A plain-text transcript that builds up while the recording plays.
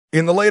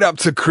In the lead up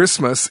to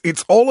Christmas,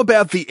 it's all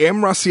about the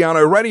M.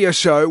 Rusciano Radio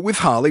Show with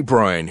Harley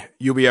Breen.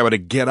 You'll be able to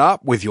get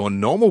up with your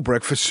normal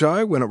breakfast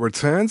show when it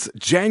returns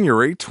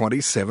January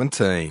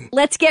 2017.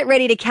 Let's get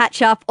ready to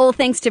catch up, all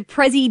thanks to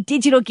Prezzy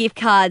digital gift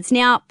cards.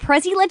 Now,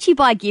 Prezzy lets you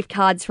buy gift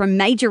cards from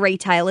major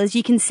retailers.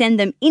 You can send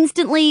them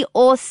instantly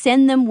or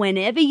send them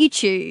whenever you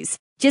choose.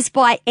 Just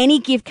buy any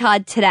gift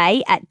card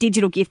today at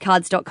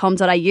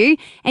digitalgiftcards.com.au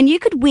and you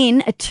could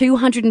win a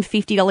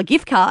 $250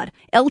 gift card.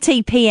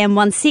 LTPM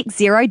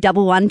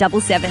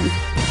 1601177.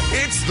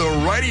 It's the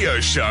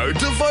radio show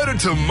devoted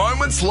to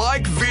moments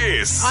like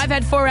this. I've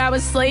had 4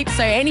 hours sleep,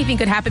 so anything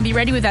could happen. Be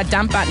ready with that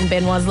dump button,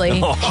 Ben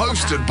Wasley.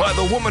 Hosted by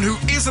the woman who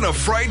isn't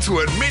afraid to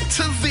admit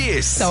to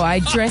this. So I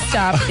dressed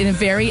up in a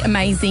very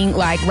amazing,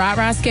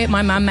 rah-rah skirt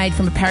my mum made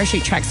from a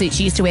parachute tracksuit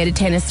she used to wear to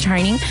tennis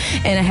training.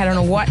 And I had on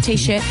a white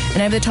T-shirt,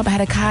 and over the top I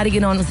had a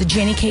cardigan on. It was a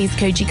Jenny Keys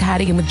Coochie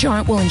cardigan with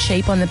giant woolen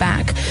sheep on the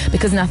back,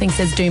 because nothing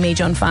says do me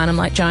John Farnham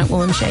like giant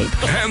woolen sheep.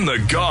 And the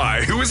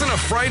guy who isn't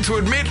afraid to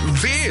admit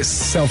this.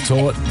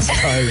 Self-taught, so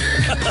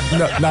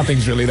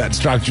nothing's really that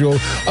structural.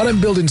 I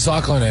don't build in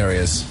cyclone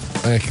areas.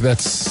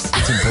 That's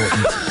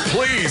important.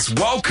 Please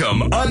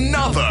welcome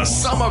another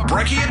summer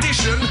brekkie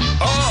edition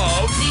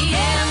of The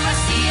M.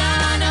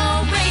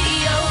 Rusciano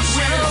Radio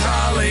Show. With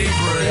Harley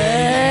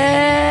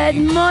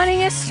Breen. Good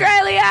morning,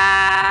 Australia!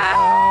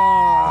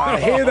 I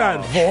hear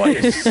that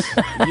voice.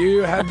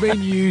 You have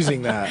been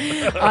using that.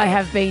 I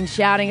have been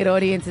shouting at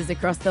audiences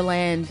across the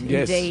land,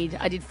 Yes. indeed.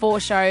 I did 4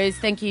 shows.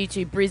 Thank you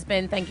to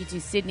Brisbane, thank you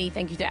to Sydney,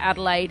 thank you to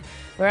Adelaide.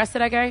 Where else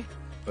did I go?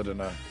 I don't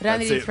know. But I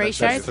only did 3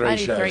 shows? three I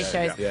only did 3 shows.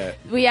 shows. Yeah.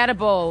 We had a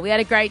ball. We had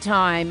a great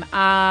time.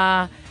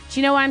 Do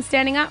you know why I'm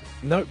standing up?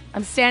 Nope.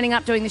 I'm standing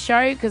up doing the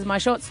show because my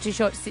shorts are too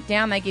short to sit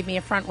down. They give me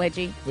a front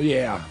wedgie.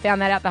 Yeah.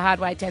 Found that out the hard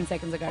way 10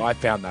 seconds ago. I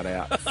found that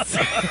out.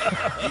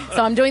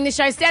 So I'm doing the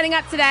show standing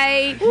up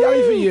today.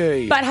 Yay for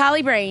you. But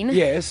Harley Breen,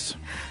 Yes.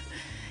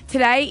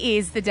 today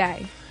is the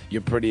day.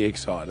 You're pretty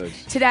excited.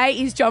 Today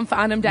is John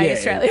Farnham Day, Yeah.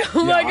 Australia.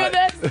 Oh my Yeah,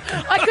 goodness.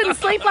 I couldn't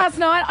sleep last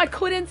night. I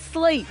couldn't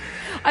sleep.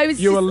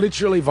 You are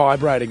literally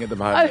vibrating at the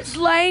moment. I was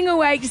laying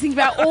awake just thinking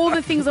about all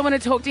the things I want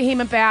to talk to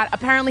him about.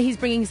 Apparently he's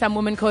bringing some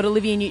woman called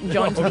Olivia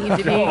Newton-John to the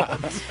interview.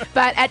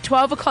 But at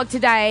 12 o'clock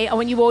today, I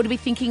want you all to be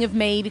thinking of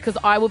me because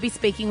I will be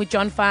speaking with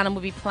John Farnham.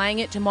 We'll be playing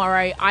it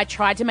tomorrow. I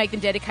tried to make them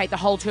dedicate the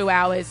whole 2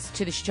 hours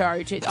to the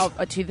show, to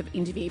the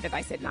interview, but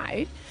they said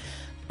no.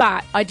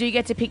 But I do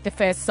get to pick the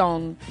first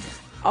song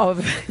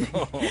of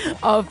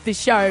the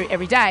show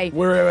every day.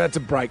 We're about to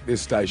break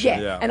this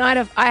station. Yeah. And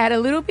I had a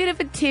little bit of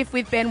a tiff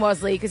with Ben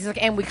Wasley because he's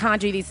like, "Em, we can't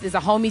do this. There's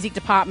a whole music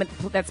department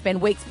that's spent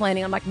weeks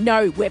planning." I'm like,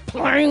 "No, we're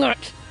playing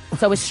it."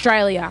 So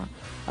Australia,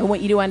 I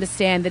want you to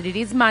understand that it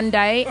is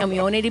Monday and we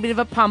all need a bit of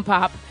a pump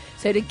up.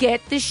 So to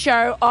get the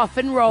show off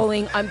and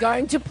rolling, I'm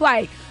going to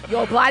play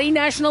your bloody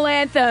national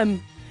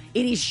anthem.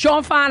 It is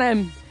John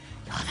Farnham.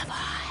 You're the voice.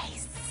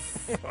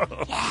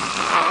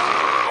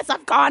 Yes,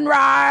 I've gone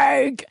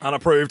rogue.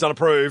 Unapproved.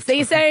 See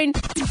you soon.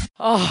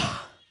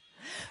 Oh,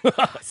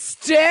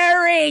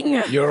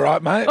 stirring. You all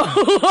right, mate?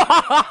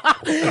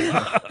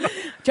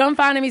 John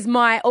Farnham is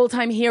my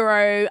all-time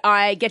hero.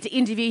 I get to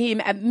interview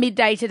him at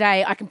midday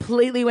today. I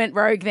completely went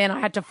rogue then. I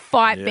had to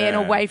fight Ben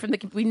away from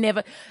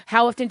the...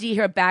 How often do you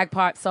hear a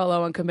bagpipe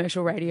solo on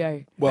commercial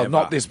radio? Well,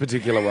 not this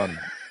particular one.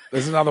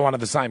 There's another one of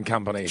the same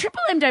company.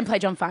 Triple M don't play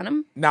John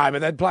Farnham. No,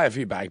 but they'd play a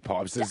few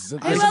bagpipes. There's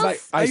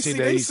else?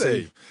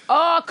 AC/DC.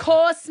 Oh, of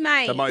course,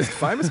 mate. The most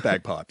famous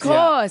bagpipes. Of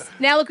course.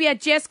 Now, look, we had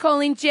Jess call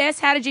in.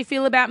 Jess, how did you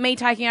feel about me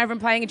taking over and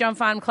playing a John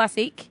Farnham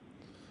classic?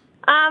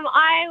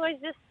 I was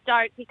just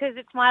stoked because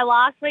it's my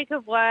last week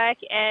of work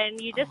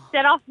and you just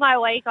set off my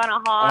week on a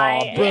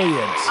high. Oh, brilliant.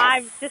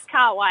 I just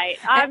can't wait.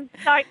 I'm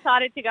so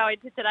excited to go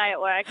into today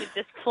at work and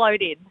just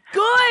float in.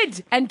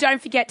 Good. And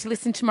don't forget to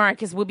listen tomorrow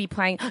because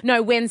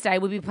Wednesday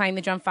we'll be playing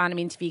the John Farnham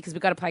interview because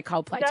we've got to play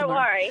Coldplay Don't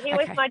tomorrow. worry. He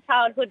was my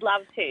childhood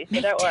love too,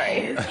 so don't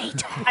worry. Me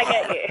too. I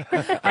get you.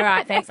 All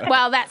right, thanks.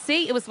 Well,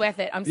 it was worth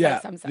it. I'm so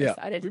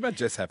excited. We made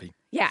Jess happy.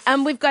 Yeah,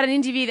 and we've got an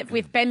interview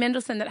with Ben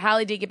Mendelsohn that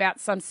Harley did about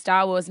some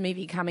Star Wars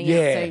movie coming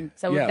out soon.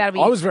 So that'll be...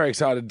 I was very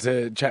excited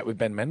to chat with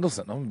Ben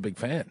Mendelsohn. I'm a big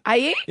fan. Are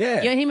you?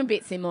 Yeah. You and him a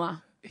bit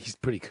similar. He's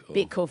pretty cool.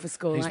 Bit cool for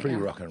school, He's aren't pretty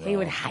you? rock and roll. He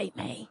would hate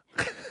me.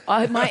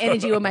 My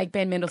energy will make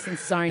Ben Mendelsohn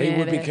so nervous. He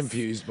would be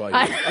confused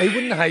by you. He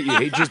wouldn't hate you.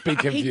 He'd just be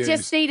confused. He'd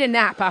just need a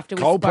nap after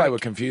we Coldplay spoke. were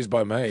confused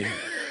by me.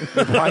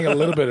 We're playing a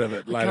little bit of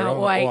it later Can't on.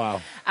 wait. Wow.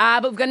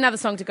 But we've got another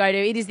song to go to.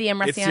 It is the M.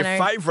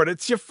 Rusciano.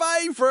 It's your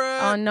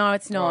favourite. Oh, no,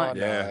 it's not. Oh,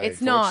 no. Yeah,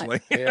 It's not.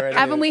 unfortunately. Here it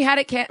Haven't is. we had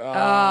it? You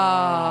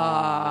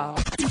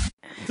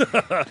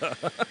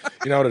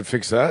know what would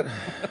fix that?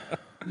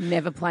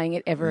 Never playing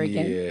it ever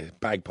again. Yeah,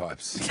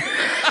 bagpipes.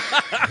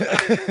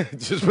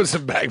 Just put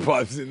some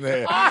bagpipes in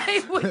there.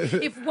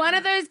 If one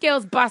of those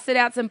girls busted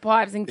out some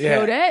pipes and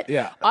killed it,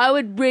 yeah. I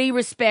would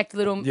respect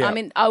little. Yeah. I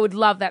mean, I would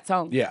love that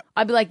song. Yeah.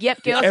 I'd be like,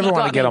 "Yep, girls, you Everyone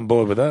got would get me." on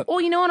board with that.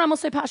 Or you know what? I'm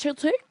also partial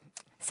to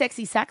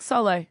sexy sax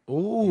solo.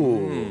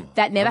 Ooh.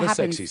 That never Other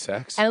happens. sexy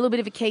sax. And a little bit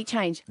of a key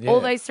change. Yeah. All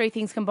those three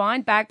things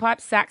combined,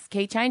 bagpipes, sax,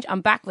 key change.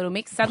 I'm back, Little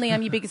Mix. Suddenly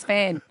I'm your biggest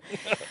fan.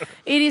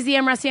 It is the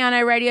Em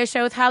Rusciano radio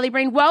show with Harley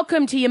Breen.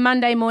 Welcome to your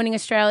Monday morning,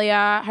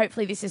 Australia.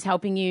 Hopefully this is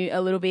helping you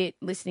a little bit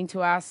listening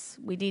to us.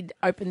 We did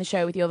open the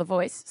show with You're the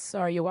Voice.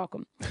 Sorry, you're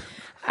welcome.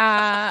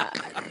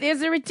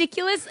 There's a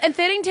ridiculous... And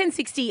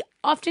 131060,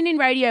 often in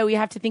radio we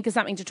have to think of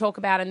something to talk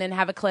about and then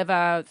have a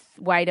clever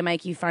way to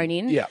make you phone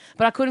in. Yeah.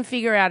 But I couldn't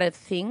figure out a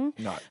thing.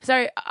 No.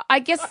 So I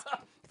guess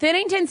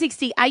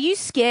 131060, are you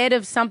scared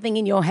of something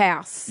in your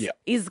house? Yeah.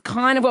 Is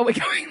kind of what we're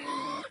going for.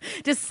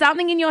 Just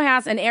something in your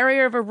house, an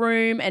area of a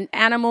room, an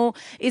animal.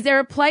 Is there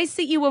a place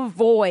that you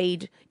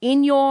avoid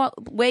in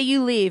where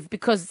you live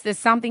because there's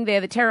something there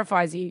that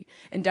terrifies you?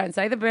 And don't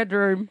say the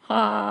bedroom.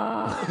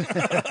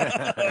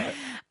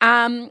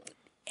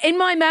 In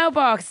my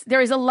mailbox,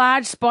 there is a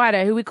large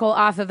spider who we call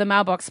Arthur the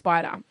mailbox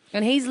spider.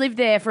 And he's lived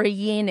there for a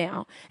year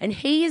now. And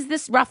he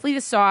is roughly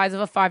the size of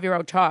a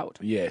 5-year-old child.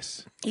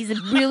 Yes. He's a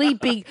really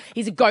big,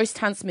 he's a ghost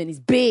huntsman. He's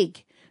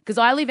big. Because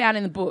I live out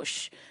in the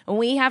bush and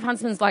we have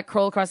huntsmen like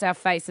crawl across our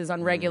faces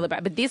on regular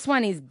basis. But this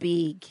one is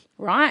big,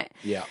 right?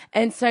 Yeah.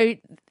 And so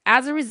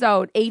as a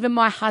result, even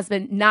my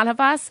husband, none of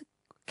us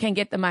can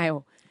get the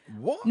mail.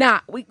 What?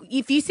 Nah,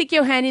 if you stick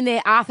your hand in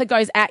there, Arthur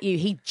goes at you.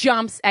 He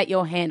jumps at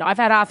your hand. I've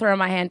had Arthur on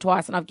my hand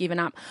twice and I've given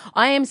up.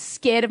 I am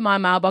scared of my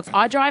mailbox.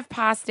 I drive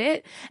past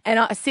it and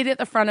I sit at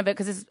the front of it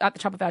because it's at the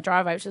top of our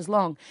driveway, which is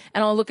long.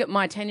 And I'll look at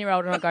my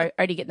 10-year-old and I'll go,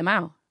 oh, do you get the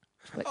mail?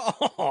 Like,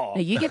 no,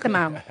 you get the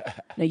mail.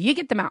 No, you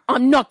get the mail.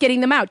 I'm not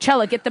getting the mail.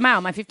 Chella, get the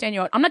mail. My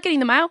 15-year-old. I'm not getting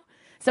the mail.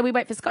 So we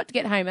wait for Scott to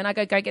get home and I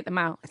go get the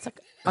mail. It's like,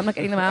 I'm not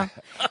getting the mail.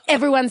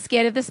 Everyone's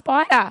scared of the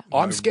spider.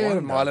 I'm scared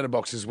of my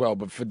letterbox as well,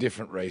 but for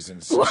different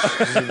reasons.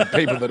 The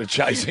people that are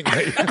chasing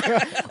me.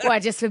 Why,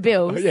 just for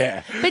bills?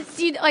 Yeah.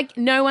 But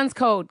no one's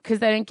called because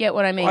they don't get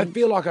what I mean. I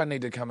feel like I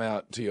need to come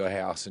out to your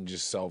house and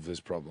just solve this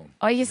problem.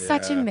 Oh, you're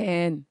such a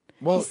man.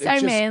 Well, You're so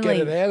just manly.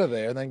 get it out of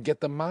there and then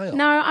get the mail.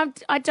 No,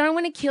 I don't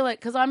want to kill it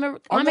because I'm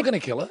I'm not going to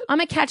kill it.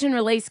 I'm a catch and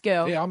release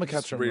girl. Yeah, I'm a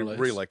catch and release.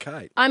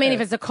 Relocate. I mean, if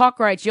it's a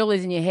cockroach, you're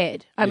losing your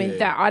head. I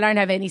mean, I don't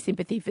have any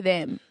sympathy for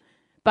them.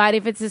 But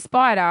if it's a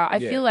spider, I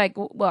feel like,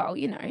 well,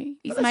 he's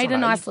that's made a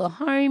all right. nice little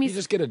home. You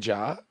just get a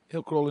jar.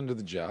 He'll crawl into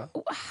the jar.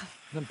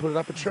 Then put it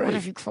up a tree. What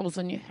if he crawls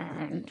on your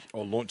hand?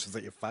 Or launches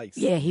at your face.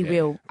 Yeah, he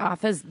will.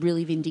 Arthur's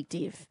really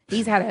vindictive.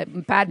 He's had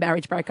a bad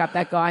marriage breakup,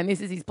 that guy, and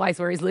this is his place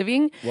where he's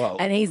living. Well-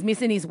 and he's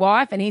missing his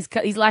wife, and he's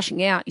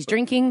lashing out. He's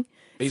drinking.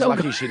 He's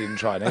lucky she didn't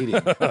try and eat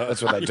him.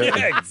 That's what they do.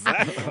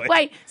 Exactly.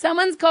 Wait,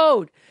 someone's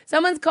called.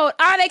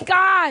 Ah, they're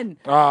gone.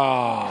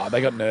 Oh,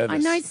 they got nervous. I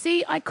know.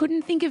 See, I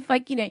couldn't think of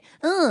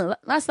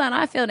last night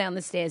I fell down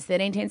the stairs.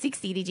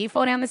 13:10:60. Did you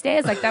fall down the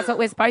stairs? Like that's what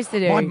we're supposed to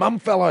do. My mum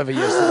fell over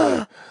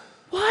yesterday.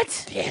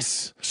 What?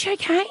 Yes. Is she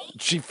okay?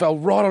 She fell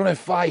right on her Oh my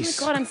face.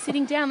 God, I'm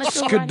sitting down.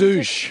 That's all right.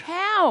 Skadoosh.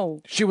 How?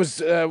 She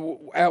was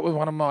out with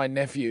one of my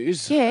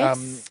nephews,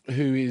 Yes.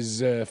 who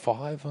is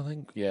 5, I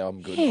think. Yeah,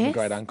 I'm good. I'm a Yes.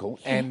 great uncle.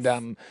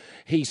 And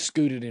he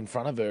scooted in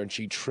front of her and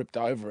she tripped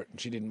over it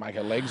and she didn't make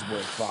her legs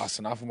work fast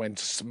enough and went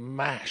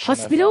smash on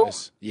her Hospital?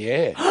 face.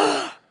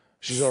 Yeah.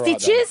 She's all right, though.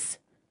 Stitches?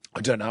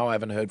 I don't know. I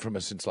haven't heard from her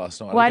since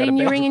last night. Why didn't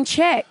you ring and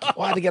check?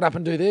 Why had to get up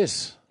and do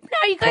this?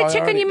 No, you go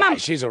check on your mum. Nah,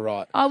 she's all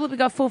right. Oh, we've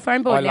got full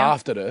phone board I now.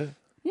 laughed at her.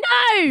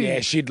 No.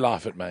 Yeah, she'd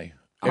laugh at me.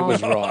 It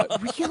was right.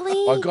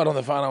 Really? I got on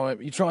the phone. I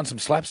went, "You trying some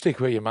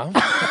slapstick, were you, Mum?"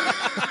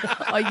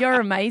 Oh, you're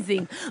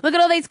amazing. Look at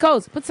all these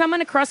calls. Put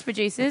someone across,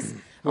 producers.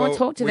 I want to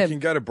talk to we them. can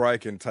go to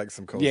break and take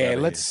some calls. Yeah, out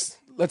of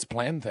let's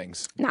plan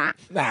things. Nah.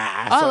 Nah.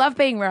 I love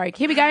being rogue.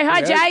 Here we go.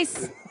 Hi,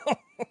 Jace.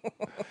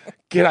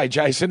 G'day,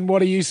 Jason.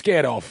 What are you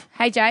scared of?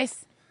 Hey,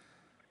 Jace.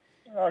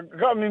 I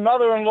got my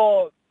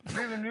mother-in-law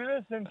living with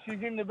us, and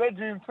she's in the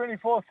bedroom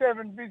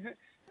 24/7, busy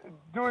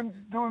doing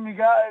me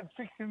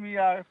fixing me,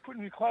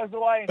 putting me clothes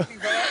away and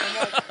things like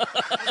that.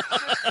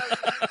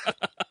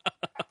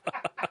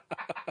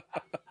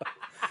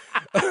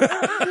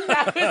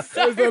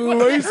 That was the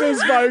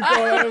loosest phone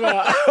call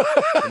ever.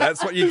 And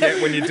that's what you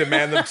get when you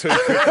demand them too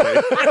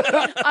quickly.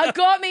 I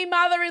got me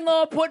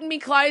mother-in-law putting me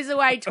clothes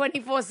away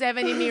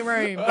 24/7 in my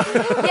room.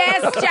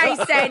 Yes,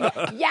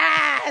 Jason.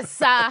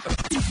 Yes. I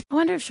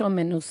wonder if Shawn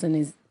Mendelsohn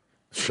is...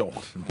 Sean,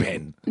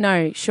 Ben.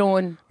 No,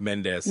 Shawn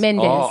Mendes.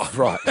 Mendes. Oh,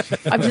 right.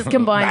 I've just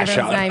combined Mash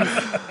everyone's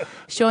up. names.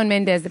 Shawn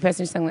Mendes, the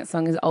person who sang that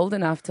song, is old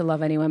enough to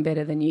love anyone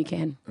better than you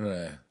can.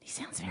 Yeah. He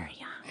sounds very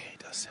young. He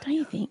does. Don't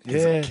you think?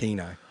 Yeah.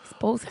 Keno. His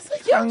balls are so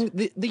young.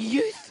 The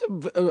youth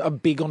are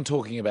big on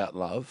talking about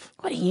love.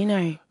 What do you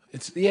know?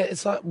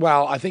 It's like,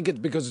 well, I think it's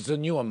because it's a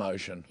new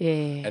emotion.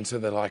 Yeah. And so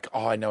they're like,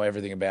 oh, I know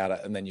everything about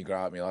it. And then you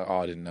grow up and you're like, oh,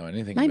 I didn't know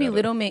anything Maybe about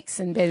Little Mix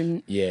and Ben...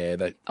 it. Yeah,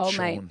 that Old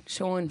Sean. mate,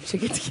 Sean, should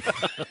get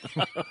together.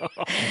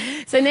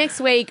 So next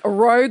week,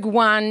 Rogue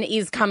One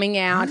is coming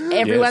out.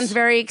 Everyone's Yes.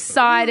 very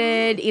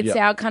excited. It's Yep.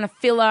 our kind of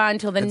filler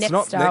until the It's next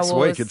not Star next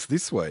Wars. week, it's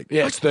this week.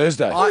 Yeah, it's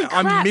Thursday. I'm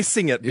crap.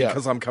 missing it Yeah.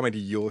 because I'm coming to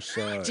your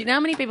show. Do you know how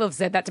many people have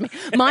said that to me?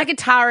 My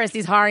guitarist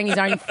is hiring his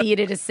own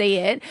theatre to see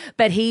it,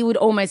 but he would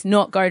almost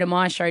not go to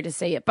my show to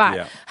see it. But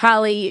Yeah.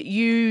 Harley,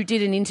 you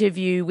did an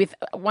interview with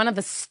one of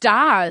the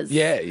stars.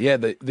 Yeah,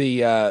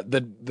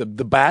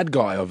 the bad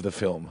guy of the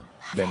film,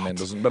 Ben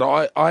Mendelsohn.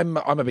 But I'm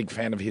a big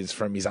fan of his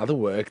from his other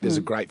work. There's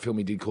a great film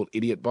he did called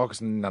Idiot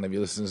Box, and none of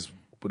your listeners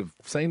would have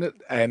seen it.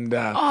 And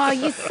Oh,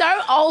 you're so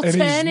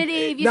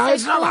alternative. You're no, so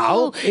it's not cool.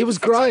 old. It was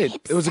great.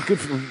 It was a good.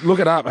 Look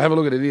it up. Have a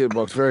look at Idiot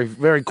Box. Very,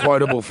 very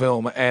quotable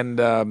film. And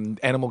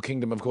Animal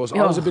Kingdom, of course.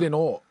 I was a bit in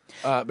awe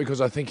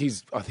because I think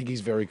he's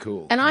very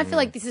cool. And I feel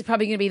like this is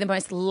probably going to be the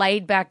most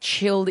laid-back,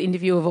 chilled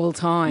interview of all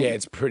time. Yeah,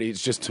 it's pretty.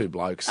 It's just two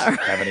blokes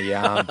having a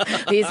yarn.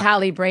 Here's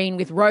Harley Breen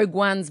with Rogue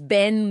One's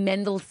Ben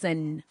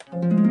Mendelsohn.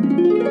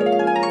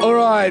 All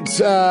right,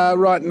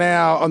 right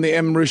now on the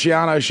M.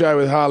 Rusciano show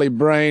with Harley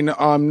Breen,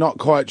 I'm not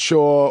quite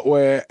sure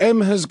where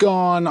M has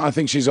gone. I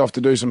think she's off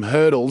to do some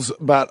hurdles,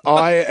 but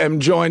I am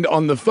joined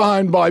on the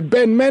phone by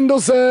Ben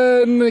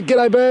Mendelsohn.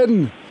 G'day,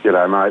 Ben.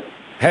 G'day, mate.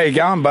 How you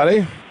going,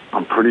 buddy?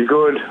 I'm pretty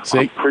good.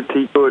 Sick. I'm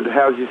pretty good.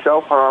 How's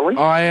yourself, Harley?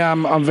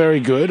 I'm very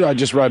good. I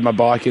just rode my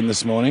bike in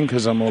this morning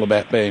because I'm all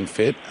about being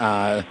fit.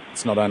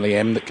 It's not only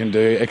M that can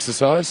do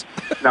exercise.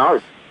 No,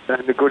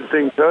 and a good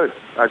thing too.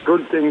 A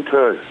good thing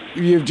too.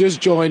 You've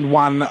just joined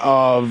one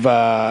of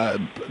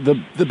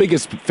the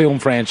biggest film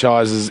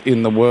franchises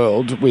in the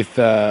world with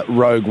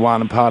Rogue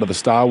One, part of the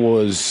Star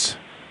Wars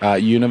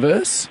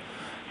universe,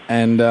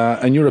 and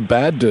you're a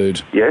bad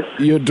dude. Yes.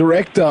 You're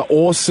director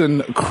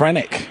Orson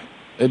Krennic.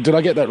 Did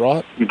I get that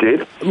right? You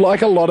did.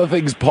 Like a lot of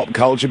things pop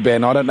culture,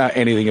 Ben, I don't know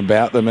anything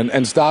about them.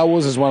 And Star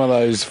Wars is one of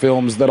those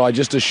films that I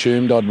just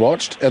assumed I'd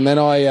watched. And then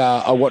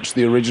I watched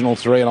the original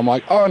three and I'm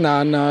like, oh, no,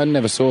 I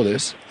never saw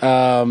this.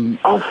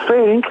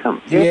 Fair income.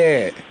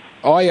 Yeah.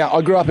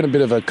 I grew up in a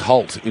bit of a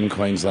cult in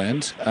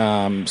Queensland,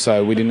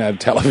 so we didn't have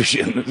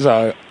television,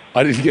 so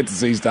I didn't get to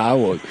see Star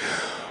Wars.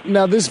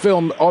 Now, this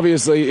film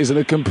obviously is in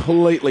a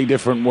completely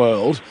different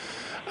world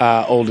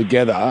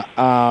altogether.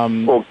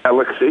 Or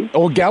galaxy.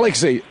 Or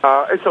galaxy.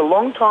 It's a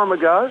long time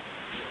ago,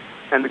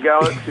 and the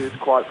galaxy is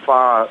quite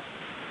far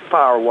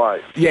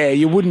away. Yeah,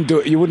 you wouldn't do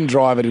it. You wouldn't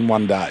drive it in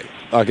one day.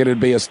 Like it'd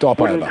be a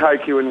stopover. Wouldn't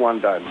take you in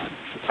one day, mate.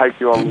 Take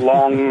you a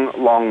long,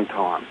 long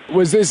time.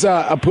 Was this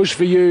a push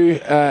for you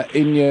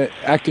in your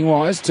acting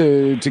wise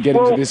to get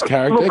into this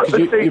character? Because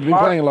you've been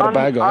playing a lot of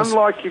bad guys.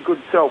 Unlike your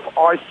good self,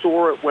 I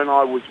saw it when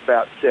I was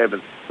about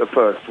 7, the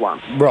first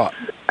one. Right.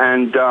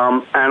 And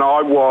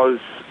I was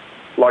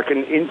like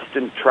an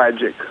instant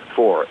tragic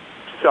for it.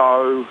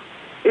 So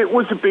it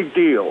was a big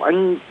deal.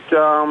 And,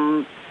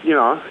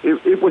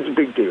 it was a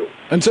big deal.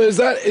 And so is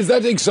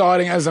that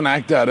exciting as an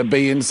actor to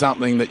be in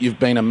something that you've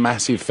been a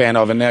massive fan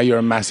of and now you're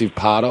a massive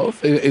part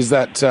of? Is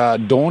that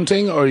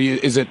daunting or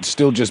is it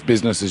still just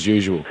business as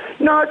usual?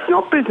 No, it's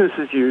not business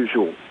as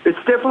usual. It's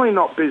definitely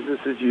not business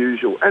as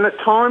usual. And at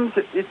times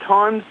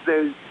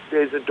there's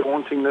a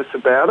dauntingness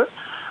about it.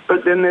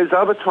 But then there's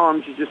other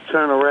times you just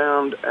turn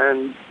around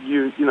and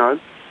you know,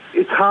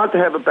 it's hard to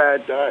have a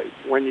bad day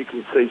when you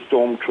can see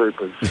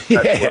stormtroopers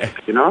at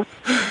work, you know?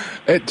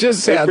 It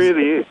just sounds... It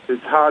really is.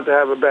 It's hard to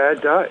have a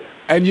bad day.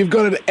 And you've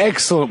got an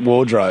excellent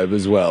wardrobe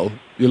as well.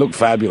 You look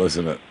fabulous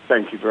in it.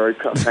 Thank you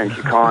thank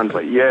you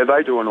kindly. Yeah,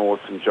 they do an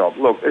awesome job.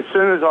 Look, as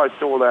soon as I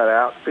saw that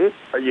outfit,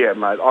 yeah,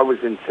 mate, I was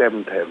in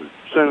seventh heaven.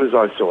 As soon as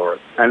I saw it.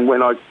 And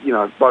when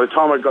by the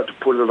time I got to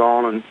put it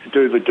on and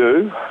do the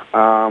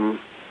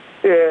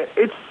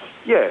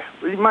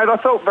mate, I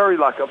felt very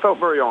lucky. I felt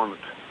very honoured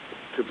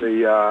to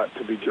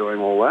be doing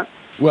all that.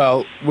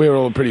 Well, we're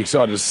all pretty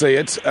excited to see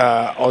it.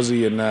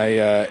 Ozzy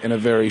in a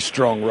very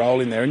strong role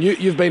in there. And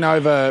you've been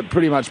over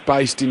pretty much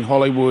based in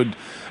Hollywood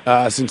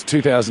since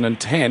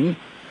 2010.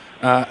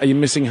 Are you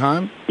missing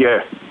home?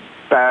 Yeah,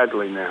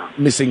 badly now.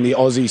 Missing the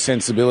Aussie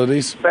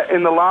sensibilities? But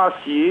in the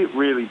last year,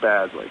 really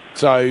badly.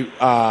 So,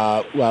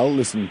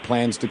 listen,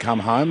 plans to come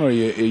home or are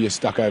you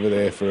stuck over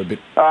there for a bit?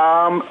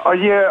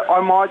 Yeah, I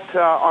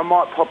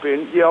might pop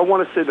in. Yeah, I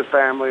want to see the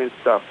family and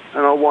stuff.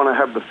 And I want to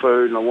have the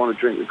food and I want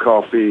to drink the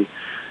coffee.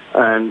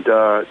 And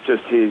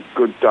just hear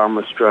good, dumb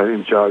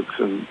Australian jokes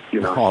and,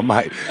 Oh,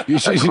 mate, you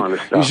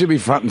should be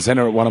front and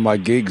centre at one of my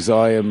gigs.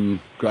 I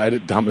am great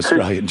at dumb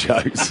Australian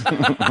jokes.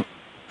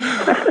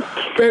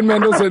 Ben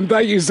Mendelsohn,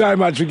 thank you so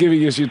much for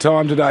giving us your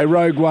time today.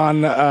 Rogue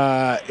One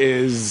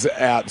is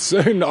out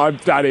soon. I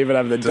don't even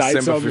have the date.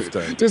 December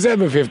 15th.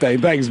 December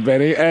 15th. Thanks,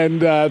 Benny.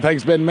 And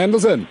thanks, Ben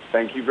Mendelsohn.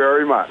 Thank you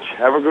very much.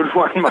 Have a good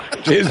one,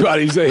 mate. Cheers,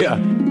 buddy. See ya.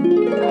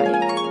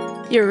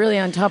 You're really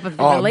on top of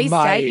the release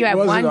date. You have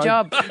one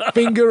job.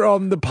 Finger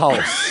on the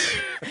pulse.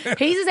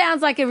 He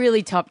sounds like a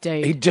really top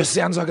dude. He just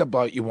sounds like a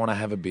bloke you want to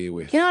have a beer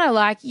with. You know what I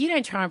like? You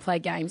don't try and play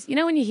games. You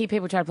know when you hear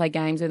people try to play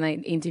games when they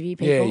interview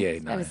people? Yeah,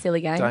 no. Have a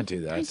silly game. Don't do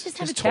that. Just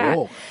have a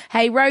talk. chat.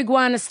 Hey, Rogue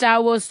One, a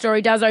Star Wars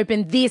story, does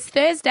open this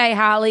Thursday,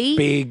 Harley.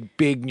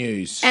 Big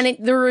news. And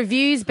the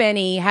reviews,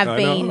 Benny, have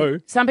been... know.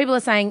 Some people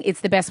are saying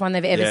it's the best one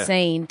they've ever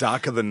seen.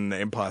 Darker than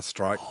Empire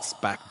Strikes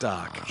Back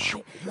dark.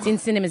 It's in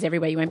cinemas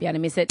everywhere. You won't be able to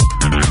miss it.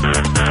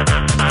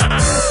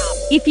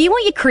 If you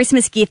want your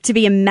Christmas gift to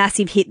be a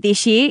massive hit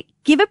this year,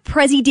 Give a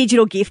Prezi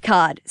digital gift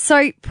card.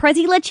 So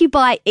Prezi lets you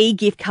buy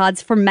e-gift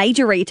cards from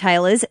major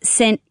retailers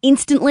sent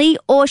instantly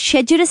or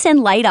scheduled to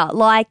send later,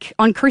 like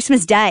on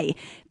Christmas Day.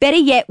 Better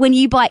yet, when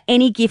you buy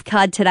any gift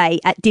card today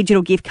at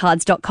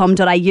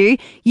digitalgiftcards.com.au,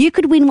 you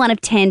could win one of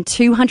 10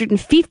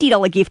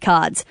 $250 gift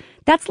cards.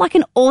 That's like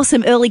an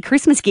awesome early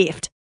Christmas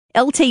gift.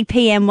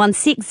 LTPM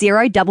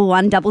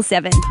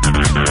 1601177.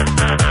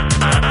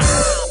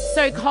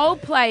 So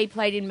Coldplay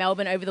played in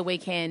Melbourne over the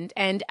weekend,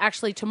 and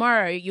actually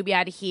tomorrow you'll be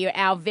able to hear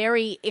our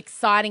very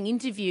exciting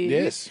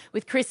interview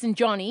with Chris and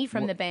Johnny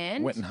from the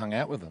band. Went and hung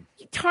out with them.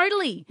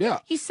 Totally. Yeah.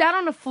 You sat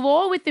on the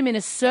floor with them in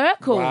a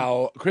circle.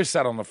 Well, Chris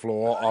sat on the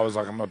floor. I was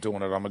like, I'm not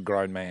doing it. I'm a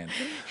grown man.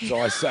 So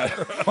I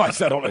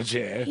sat on a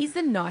chair. He's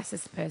the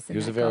nicest person. He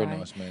was a very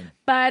nice man.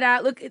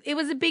 But look, it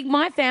was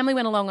my family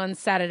went along on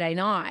Saturday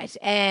night,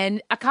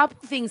 and a couple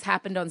of things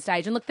happened on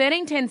stage. And look,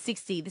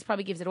 131060, this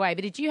probably gives it away,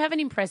 but did you have an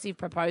impressive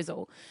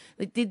proposal?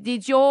 Like,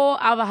 did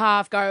your other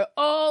half go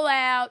all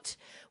out?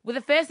 Well, the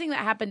first thing that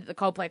happened at the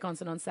Coldplay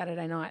concert on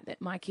Saturday night that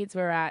my kids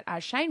were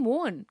at, Shane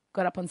Warne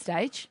got up on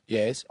stage.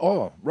 Yes.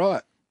 Oh,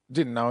 right.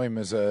 Didn't know him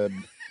as a...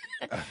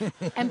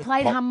 and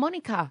played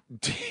harmonica.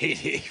 Did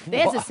he?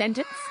 There's a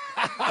sentence.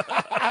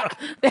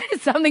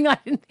 There's something I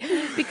didn't...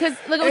 Because,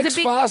 look, it was a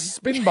big... Ex-fast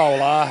spin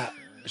bowler...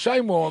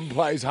 Shane Warne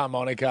plays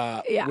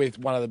harmonica with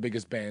one of the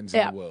biggest bands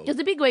in the world. It was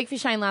a big week for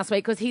Shane last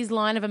week because his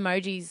line of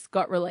emojis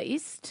got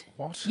released.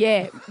 What?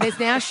 Yeah, there's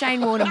now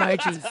Shane Warne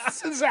emojis.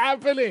 This is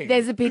happening.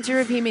 There's a picture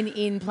of him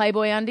in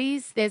Playboy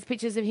undies. There's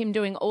pictures of him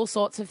doing all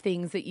sorts of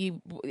things that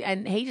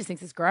and he just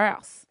thinks it's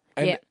gross.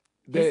 And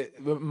the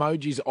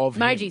emojis of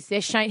him. Emojis.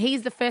 There's Shane.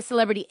 He's the first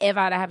celebrity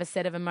ever to have a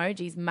set of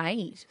emojis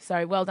made.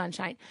 So well done,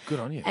 Shane.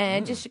 Good on you.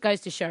 And just goes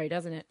to show,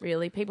 doesn't it,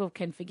 really? People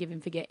can forgive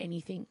and forget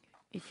anything.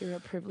 If you're a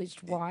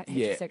privileged white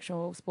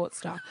heterosexual sports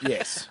star.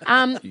 Yes. You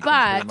can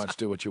pretty much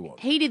do what you want.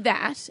 He did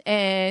that.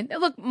 And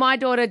look, my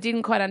daughter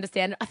didn't quite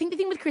understand. I think the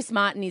thing with Chris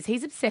Martin is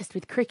he's obsessed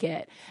with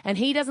cricket and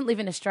he doesn't live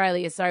in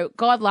Australia. So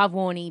God love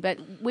Warnie, but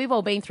we've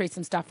all been through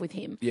some stuff with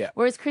him. Yeah.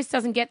 Whereas Chris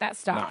doesn't get that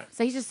stuff. No.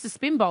 So he's just a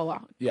spin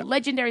bowler. Yeah.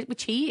 Legendary,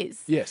 which he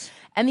is. Yes.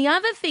 And the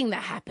other thing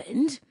that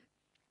happened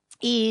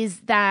is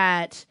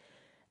that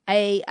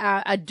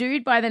a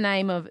dude by the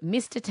name of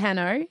Mr.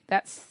 Tano,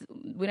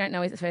 we don't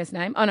know his first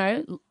name. Oh,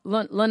 no,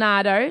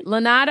 Leonardo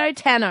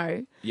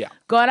Tano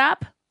got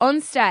up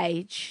on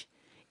stage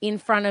in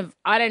front of,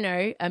 I don't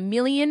know, 1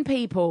 million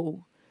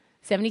people,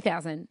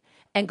 70,000,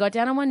 and got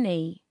down on one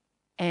knee,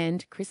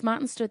 and Chris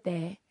Martin stood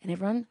there, and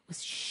everyone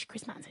was shh.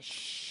 Chris Martin said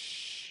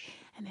shh.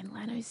 And then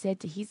Lano said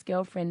to his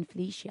girlfriend,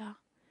 Felicia,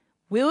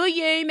 "Will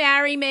you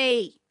marry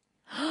me?"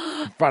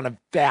 In front of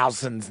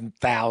thousands and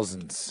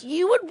thousands.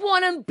 You would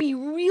want to be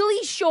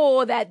really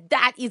sure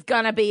that is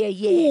going to be a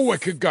yes. Oh, it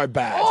could go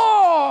bad.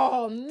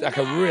 Oh, man. That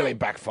could really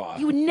backfire.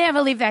 You would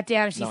never live that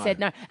down if she said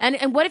no.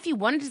 And what if you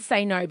wanted to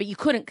say no, but you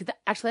couldn't? Because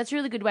actually, that's a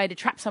really good way to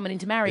trap someone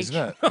into marriage.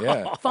 Isn't it?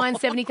 Yeah. Find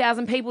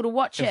 70,000 people to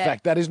watch In it.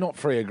 fact, that is not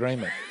free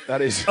agreement.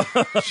 That is...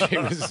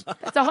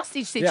 That's a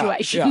hostage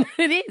situation.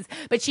 Yeah. It is.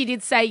 But she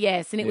did say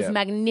yes, and it was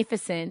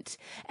magnificent.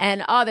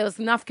 And, there was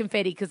enough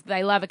confetti because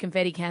they love a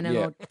confetti cannon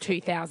or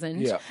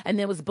 2,000. Yeah. And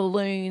there was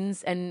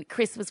balloons, and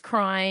Chris was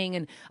crying,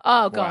 and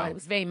oh god, Wow. it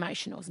was very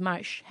emotional. It was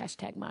mosh,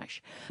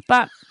 #mosh.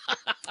 But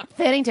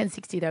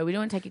 131060 though, we don't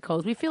want to take your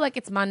calls. We feel like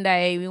it's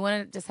Monday. We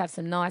want to just have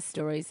some nice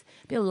stories,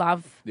 a bit of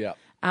love. Yeah.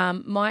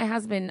 My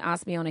husband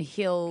asked me on a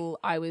hill.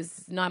 I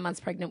was 9 months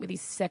pregnant with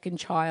his second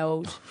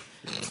child,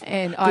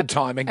 and Good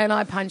timing. And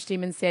I punched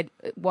him and said,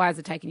 "Why has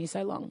it taken you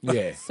so long?"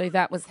 Yeah. So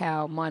that was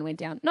how mine went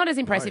down. Not as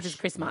impressive as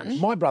Chris Martin.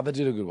 My brother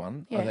did a good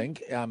one, Yeah. I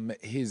think.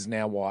 His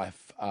now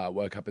wife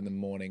woke up in the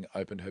morning,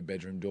 opened her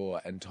bedroom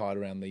door, and tied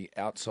around the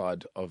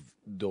outside of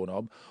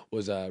doorknob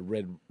was a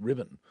red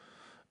ribbon.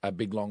 A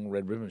big long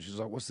red ribbon. She was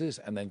like, "What's this?"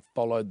 And then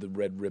followed the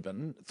red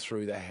ribbon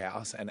through the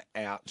house and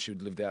out. She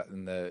lived out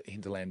in the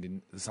hinterland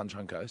in the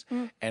Sunshine Coast.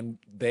 And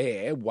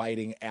there,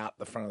 waiting out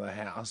the front of the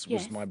house,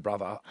 was my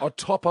brother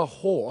atop a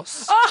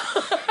horse.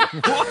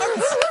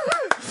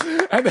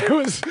 And there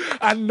was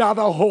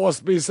another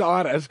horse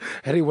beside it.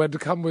 And he went to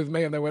come with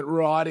me, and they went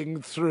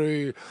riding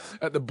through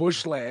at the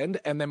bushland.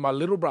 And then my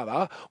little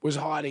brother was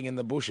hiding in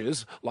the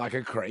bushes like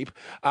a creep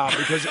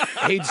because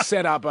he'd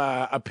set up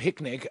a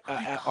picnic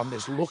on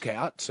this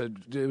lookout. So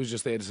it was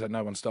just there to say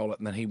no one stole it.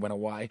 And then he went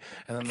away.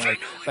 And then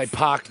they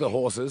parked the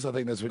horses. I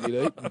think that's what you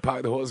do.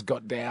 Parked the horses,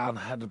 got down,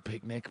 had a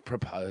picnic,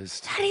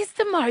 proposed. That is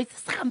the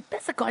most.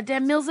 That's a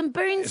goddamn Mills and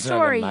Boone Isn't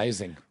story. it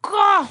amazing?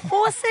 God,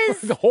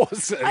 horses. The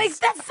horses. Like,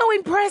 that's so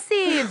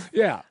impressive.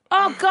 Yeah.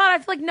 Oh, God, I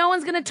feel like no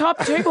one's going to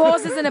top 2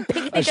 horses and a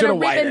picnic and a should've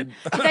ribbon.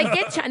 Did they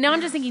get now,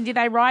 I'm just thinking, did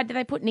they ride? Did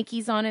they put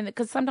knickies on?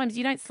 Because sometimes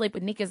you don't sleep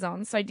with knickers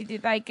on. So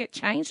did they get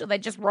changed, or they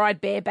just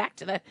ride bareback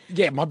to the...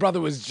 Yeah, my brother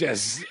was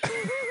just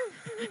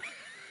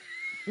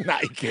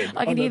naked.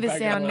 I can on hear the back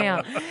of sound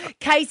now.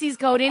 Casey's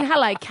called in.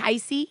 Hello,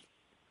 Casey.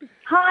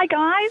 Hi,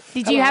 guys.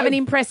 Did you have an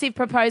impressive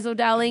proposal,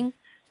 darling?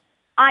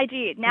 I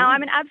did. Now,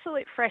 I'm an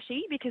absolute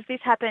freshie because this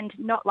happened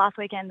not last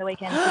weekend, the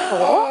weekend before.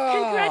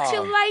 Oh,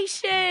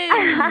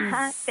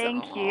 congratulations.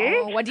 Thank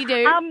you. Oh, what did you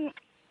do?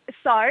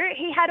 So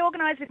he had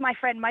organised with my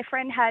friend. My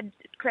friend had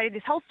created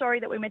this whole story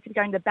that we were meant to be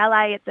going to the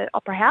ballet at the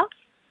Opera House.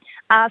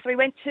 So we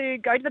went to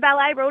go to the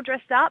ballet. We're all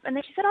dressed up. And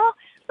then she said,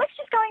 let's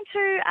just go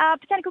into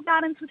Botanical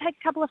Gardens. We'll take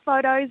a couple of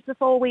photos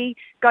before we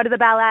go to the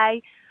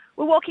ballet.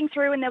 We're walking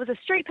through and there was a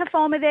street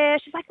performer there.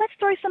 She's like, let's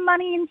throw some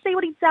money and see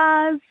what he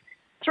does.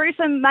 Threw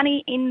some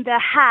money in the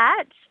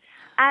hat.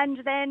 And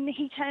then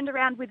he turned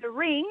around with a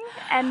ring,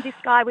 and this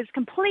guy was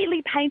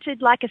completely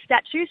painted like a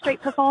statue,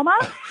 street performer,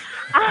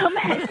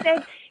 and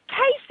said,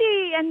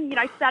 Casey, and,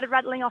 started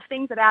rattling off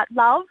things about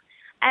love.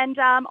 And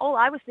all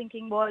I was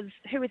thinking was,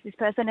 who is this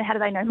person and how do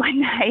they know my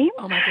name?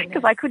 Oh, my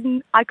goodness.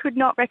 Because I could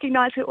not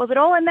recognise who it was at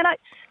all. And then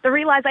the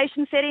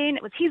realisation set in.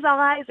 It was his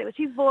eyes. It was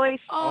his voice.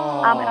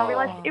 Oh. And I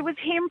realised it was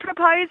him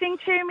proposing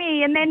to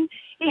me. And then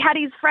he had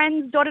his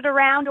friends dotted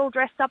around all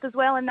dressed up as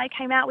well, and they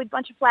came out with a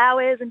bunch of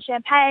flowers and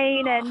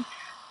champagne. And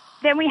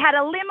then we had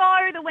a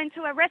limo that went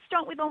to a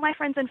restaurant with all my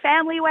friends and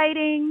family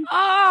waiting.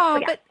 Oh,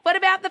 yeah. But what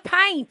about the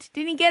paint?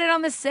 Didn't he get it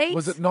on the seats?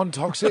 Was it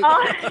non-toxic?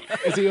 Oh.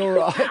 Is he all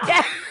right?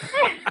 Yeah.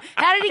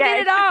 How did he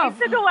get it off?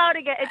 It took a while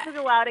to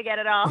get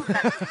it off.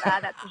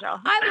 That's for sure.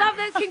 I love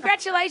that.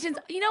 Congratulations.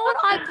 You know what?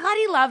 I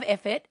bloody love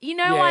effort. I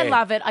Yeah.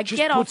 love it. I Just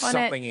get put off on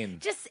something it. in.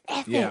 Just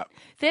effort. Yeah.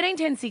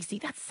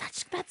 13-10-60.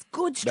 That's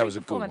good street That was a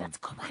good performer. one. That's a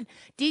good one.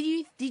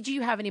 Did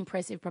you have an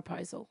impressive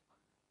proposal?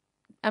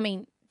 I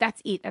mean,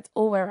 that's it. That's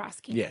all we're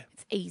asking. Yeah.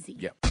 It's easy.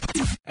 Yeah.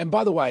 And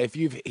by the way, if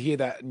you hear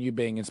that and you're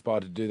being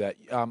inspired to do that,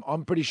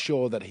 I'm pretty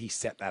sure that he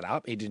set that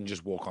up. He didn't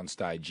just walk on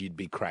stage. You'd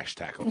be crash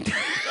tackled.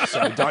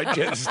 So don't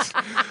just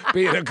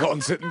be at a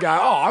concert and go,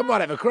 I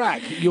might have a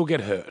crack. You'll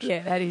get hurt.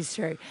 Yeah, that is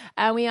true.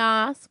 And we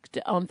asked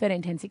on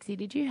 13-10-60,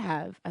 did you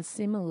have a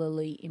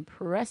similarly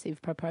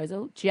impressive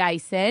proposal?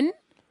 Jason,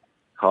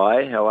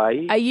 Hi, how are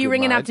you? are you Good,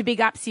 ringing mate. up to big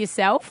ups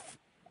yourself?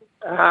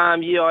 Yeah,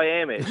 I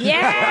am. Actually.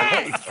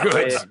 Yes!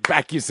 Good. Yeah.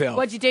 Back yourself.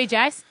 What'd you do,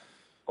 Jace?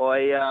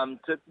 I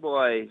took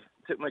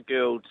my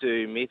girl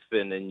to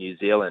Methven in New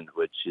Zealand,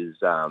 which is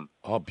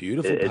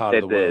Beautiful It's part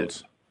of at the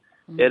world.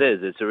 It is.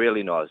 It's a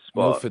really nice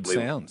spot. Milford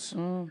Sounds.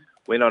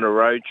 Went on a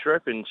road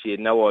trip, and she had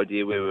no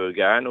idea where we were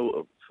going.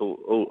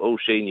 All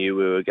she knew,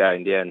 we were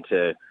going down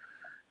to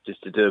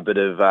do a bit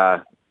of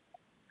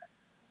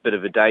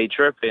a day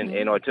trip,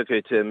 and I took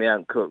her to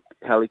Mount Cook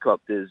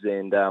helicopters,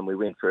 and we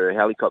went for a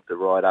helicopter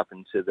ride up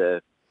into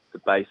the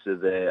base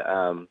of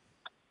the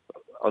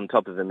on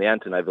top of the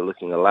mountain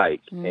overlooking a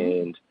lake,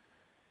 and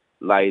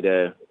laid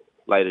a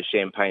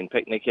champagne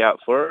picnic out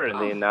for her,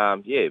 and then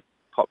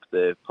popped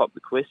the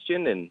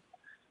question and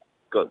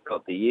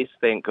got the yes,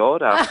 thank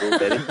God, after all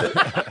that effort.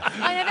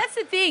 I know, that's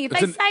the thing. If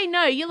they say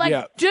no, you're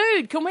like,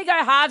 dude, can we go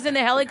halves in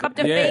the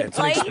helicopter feed, it's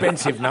an please?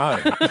 expensive no.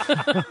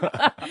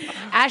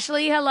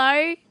 Ashley,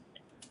 hello.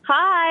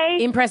 Hi.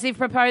 Impressive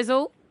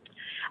proposal.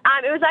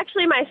 It was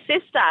actually my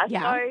sister.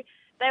 Yeah. So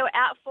they were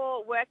out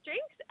for work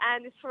drinks,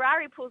 and this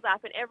Ferrari pulls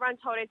up, and everyone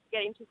told her to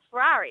get into the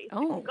Ferrari. So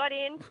Oh. she got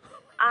in,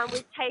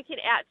 was taken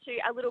out to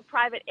a little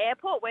private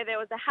airport where there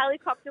was a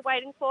helicopter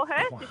waiting for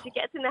her. So she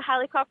gets in the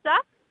helicopter,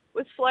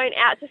 was flown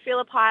out to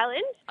Phillip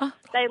Island. Oh.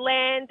 They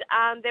land.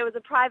 There was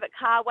a private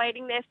car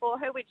waiting there for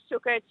her, which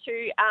took her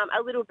to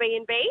a little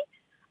B&B.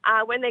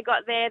 When they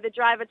got there, the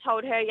driver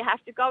told her, you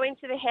have to go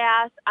into the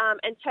house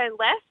and turn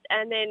left,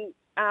 and then,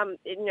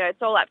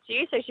 it's all up to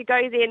you. So she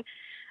goes in,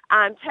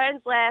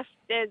 turns left.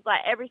 There's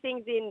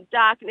everything's in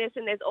darkness,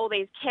 and there's all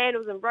these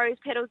candles and rose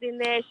petals in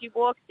there. She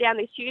walks down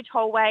this huge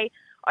hallway,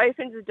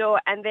 opens the door,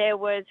 and there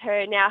was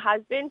her now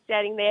husband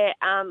standing there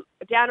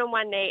down on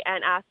one knee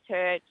and asked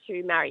her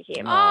to marry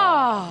him.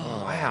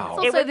 Oh. Wow.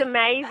 It's It was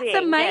amazing.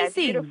 That's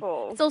amazing. Yeah,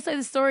 beautiful. It's also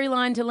the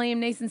storyline to Liam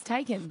Neeson's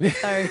Taken.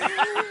 So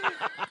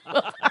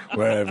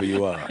Wherever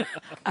you are.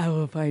 I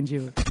will find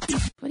you.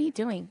 What are you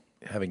doing?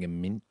 Having a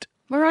mint.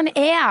 We're on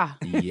air.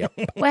 Yep.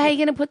 Well, how are you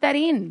going to put that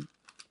in?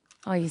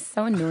 Oh, you're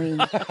so annoying.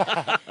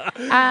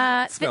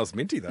 Smells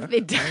minty, though.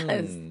 It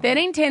does.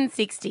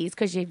 13-10-60s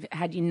because you've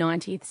had your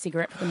 90th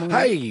cigarette for the morning.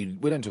 Hey,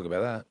 we don't talk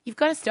about that. You've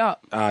got to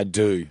stop. I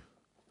do.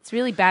 It's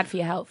really bad for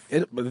your health.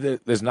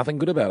 There's nothing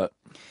good about it.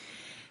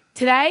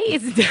 Today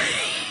is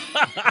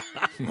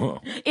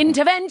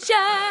intervention.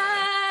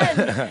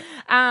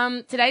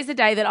 Today's the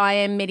day that I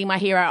am meeting my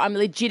hero. I'm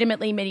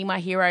legitimately meeting my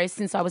hero.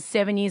 Since I was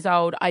 7 years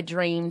old, I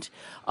dreamed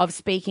of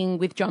speaking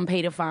with John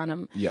Peter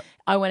Farnham. Yep.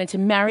 I wanted to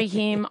marry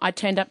him. I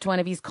turned up to one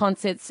of his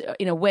concerts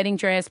in a wedding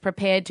dress,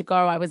 prepared to go.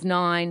 I was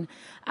 9.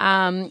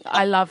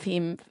 I love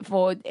him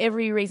for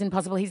every reason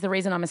possible. He's the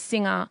reason I'm a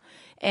singer.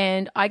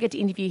 And I get to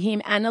interview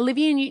him and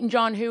Olivia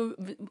Newton-John, who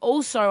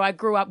also I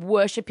grew up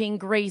worshipping,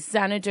 Grease,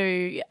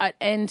 Xanadu,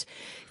 and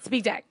it's a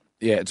big day.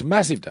 Yeah, it's a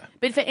massive day.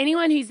 But for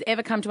anyone who's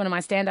ever come to one of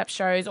my stand-up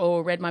shows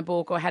or read my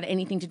book or had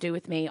anything to do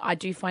with me, I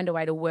do find a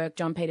way to work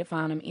John Peter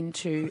Farnham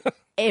into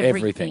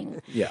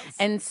everything. Yeah.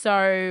 And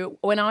so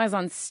when I was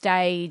on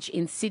stage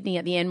in Sydney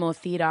at the Enmore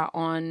Theatre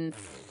on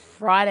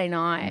Friday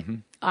night,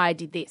 I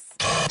did this.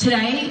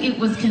 Today it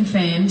was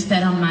confirmed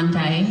that on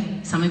Monday,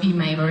 some of you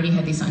may have already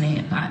heard this on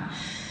air, but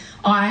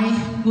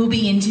I will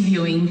be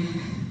interviewing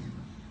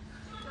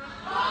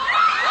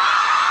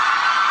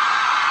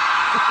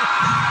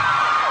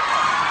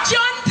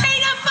John Peter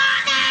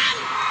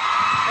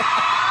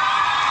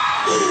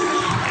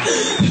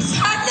It's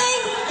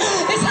happening!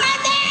 It's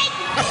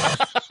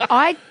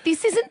happening!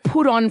 This isn't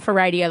put on for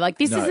radio. Like,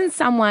 this No. isn't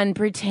someone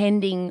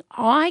pretending.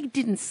 I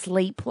didn't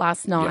sleep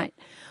last night.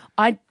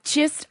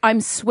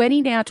 I'm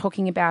sweaty now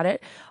talking about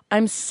it.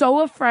 I'm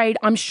so afraid.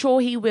 I'm sure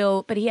he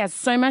will, but he has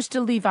so much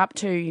to live up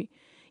to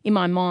in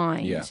my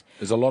mind. Yeah,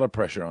 there's a lot of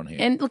pressure on here.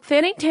 And look,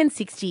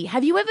 131060,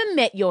 have you ever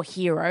met your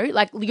hero?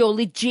 Like your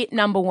legit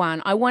number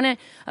one? I want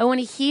to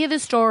hear the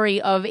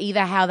story of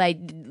either how they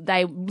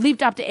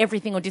lived up to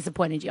everything or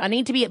disappointed you. I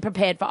need to be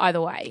prepared for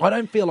either way. I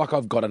don't feel like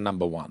I've got a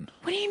number one.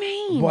 What do you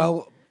mean?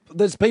 Well,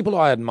 there's people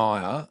I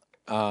admire,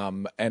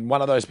 and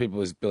one of those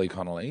people is Billy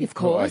Connolly. Of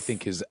course. Who I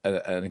think is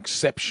an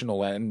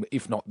exceptional and,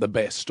 if not the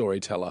best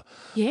storyteller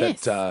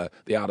Yes. that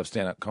the art of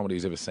stand-up comedy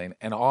has ever seen.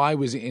 And I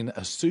was in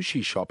a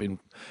sushi shop in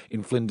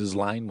Flinders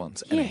Lane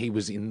once, and he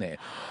was in there.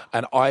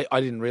 And I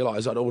didn't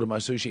realise I'd ordered my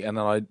sushi, and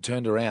then I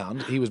turned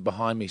around. He was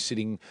behind me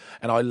sitting,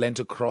 and I leant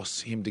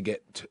across him to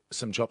get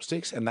some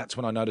chopsticks, and that's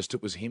when I noticed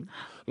it was him.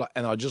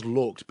 And I just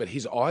looked, but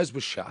his eyes were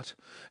shut,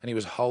 and he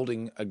was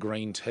holding a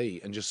green tea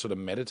and just sort of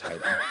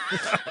meditating.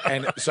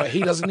 And so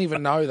he doesn't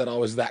even know that I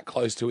was that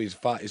close to his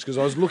face, because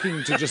I was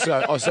looking to just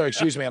say, "Oh, sorry,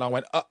 excuse me," and I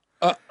went,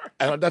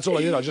 and that's all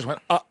I did. I just went,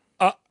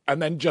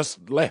 and then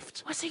just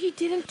left. Oh, so you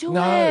didn't do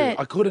No, it?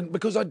 I couldn't,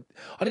 because I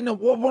didn't know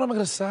what am I going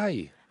to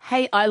say.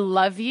 Hey, I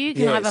love you.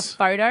 Can I have a Yes.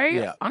 photo?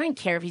 Yeah. I don't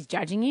care if he's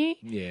judging you.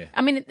 Yeah.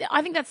 I mean,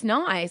 I think that's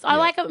nice. I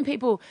like it when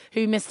people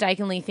who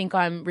mistakenly think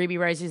I'm Ruby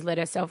Rose who's let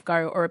herself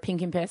go or a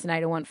Pink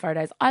impersonator want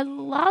photos. I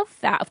love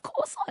that. Of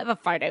course I'll have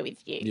a photo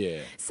with you. Yeah.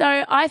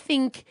 So I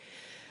think,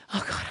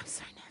 oh God, I'm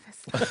so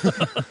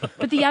nervous.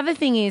 But the other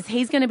thing is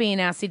he's going to be in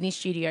our Sydney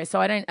studio. So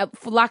I don't,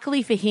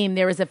 luckily for him,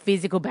 there is a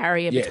physical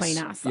barrier Yes. between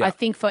us. Yeah. I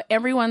think for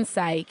everyone's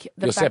sake.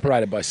 You're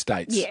separated by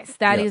states. Yes,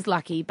 that Yeah. is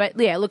lucky. But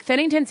yeah, look,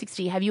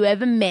 131060, have you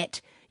ever met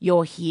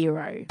your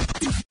hero?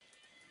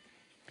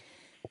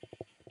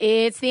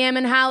 It's the Em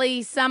and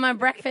Harley Summer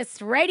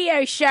Breakfast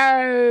Radio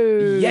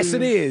Show. Yes,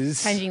 it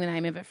is. Changing the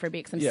name of it for a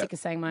bit because I'm Yeah. sick of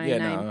saying my Yeah,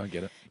 own name. no, I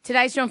get it.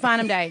 Today's John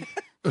Farnham Day.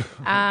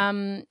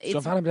 John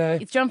Farnham Day.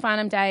 It's John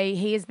Farnham Day.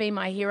 He has been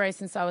my hero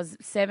since I was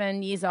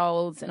 7 years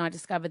old, and I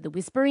discovered the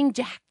Whispering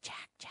Jack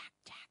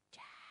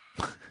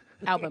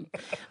album.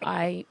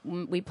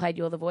 We played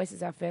You're the Voice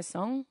as our first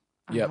song.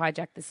 I Yep.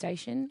 hijacked the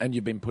station. And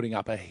you've been putting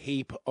up a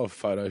heap of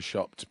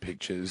photoshopped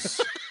pictures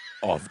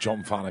of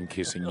John Farnham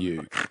kissing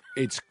you.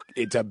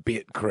 It's a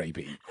bit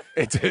creepy.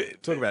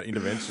 Talk about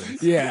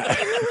interventions. Yeah.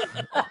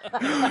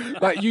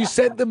 Like you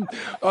sent them,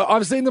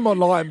 I've seen them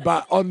online,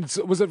 but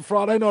was it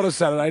Friday night or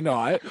Saturday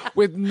night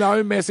with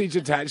no message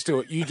attached to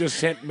it? You just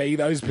sent me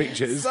those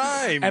pictures.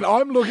 Same. And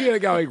I'm looking at it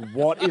going,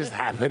 what is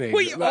happening?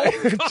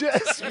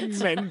 Just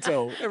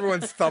mental.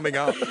 Everyone's thumbing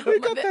up.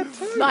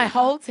 My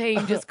whole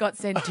team just got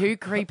sent 2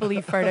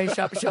 creepily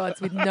Photoshop shots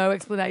with no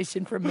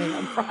explanation from me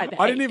on Friday.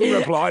 I didn't even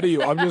reply to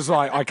you. I'm just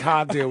like, I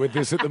can't deal with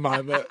this at the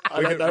moment.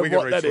 I don't know we can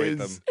what that retweet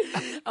is.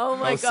 them. Oh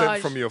my I was gosh.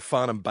 sent from your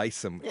Farnham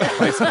basement.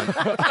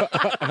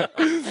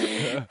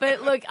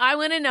 But look, I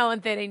want to know on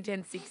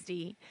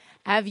 131060,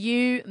 have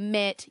you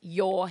met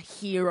your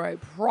hero,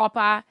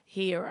 proper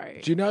hero?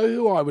 Do you know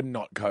who I would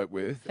not cope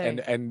with? Who?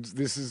 And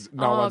this is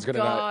Oh, one's going to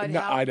know. God, No,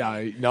 how- I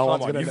know. No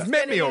one's going to You've know.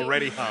 met me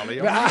already, Harley.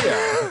 I'm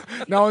here.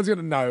 No one's going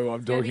to know who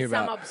I'm Gonna talking be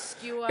some about.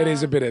 obscure. It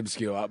is a bit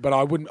obscure, but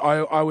I wouldn't.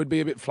 I would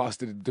be a bit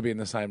flustered to be in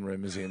the same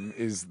room as him.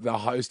 Is the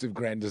host of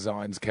Grand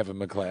Designs, Kevin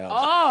McLeod?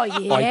 Oh,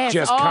 yes. I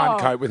just can't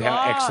Oh, cope with how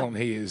God. excellent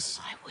he is.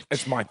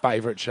 It's my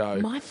favourite show.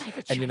 My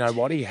favourite show. And you know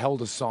what? He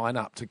held a sign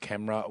up to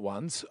camera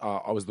once.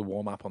 I was the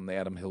warm up on the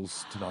Adam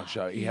Hills Tonight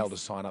Show. He held a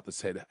sign up that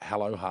said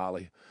 "Hello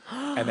Harley,"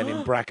 and then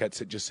in brackets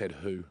it just said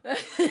 "Who,"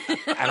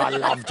 and I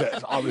loved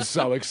it. I was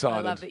so I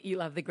excited. love that you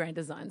love the Grand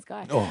Designs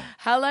guy. Oh.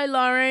 Hello,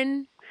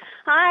 Lauren.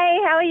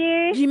 Hi, how are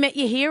you? You met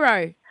your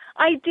hero.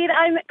 I did.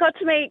 I got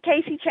to meet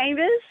Casey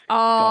Chambers.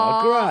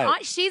 Oh,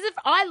 great.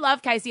 I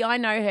love Casey. I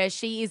know her.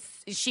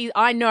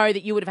 I know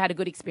that you would have had a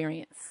good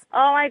experience.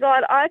 Oh my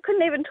God, I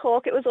couldn't even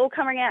talk. It was all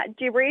coming out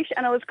gibberish,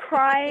 and I was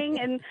crying,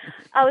 and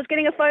I was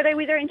getting a photo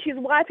with her, and she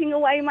was wiping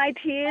away my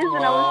tears,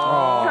 and I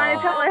was trying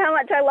to tell her how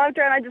much I loved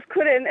her, and I just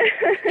couldn't.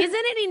 Isn't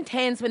it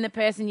intense when the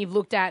person you've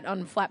looked at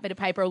on a flat bit of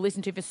paper or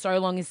listened to for so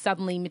long is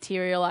suddenly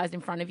materialised in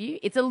front of you?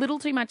 It's a little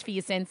too much for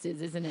your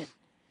senses, isn't it?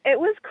 It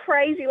was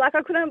crazy. Like,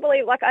 I couldn't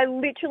believe, like, I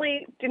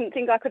literally didn't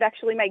think I could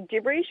actually make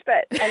gibberish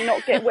and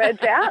not get words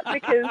out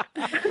because...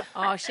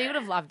 Oh, she would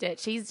have loved it.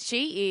 She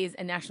is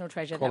a national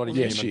treasure. that Quality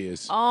woman. yes, she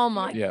is. Oh,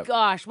 my Yeah.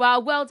 gosh.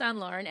 Well done,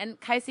 Lauren.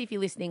 And Casey, if you're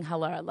listening,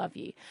 hello, I love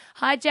you.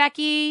 Hi,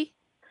 Jackie.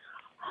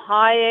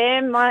 Hi,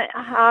 Em. My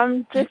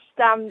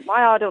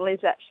idol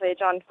is actually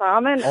John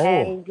Farman,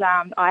 and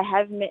I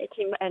have met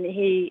him, and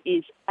he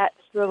is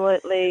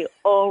absolutely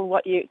all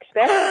what you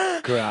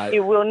expect. Great.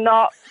 You will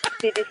not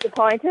be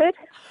disappointed.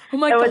 Oh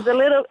my it God. was a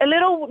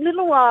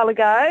little while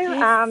ago.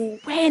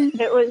 Yes. When?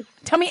 It was.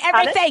 Tell me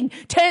everything.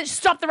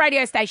 Stop the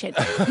radio station.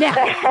 Now,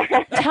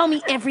 tell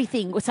me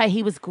everything. So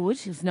he was good.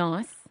 He was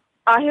nice.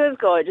 Oh, he was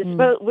gorgeous.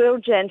 Real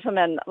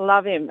gentleman.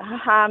 Love him.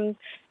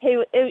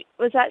 It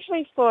was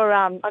actually for,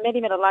 I met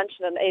him at a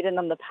luncheon in Eden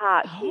on the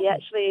Park. He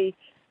actually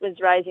was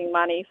raising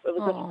money. It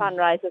was a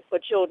fundraiser for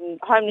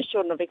homeless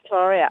children of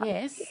Victoria.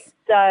 Yes.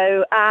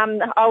 So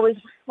I was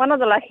one of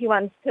the lucky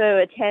ones to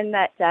attend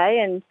that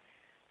day and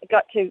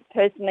got to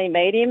personally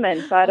meet him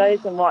and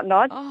photos and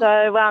whatnot.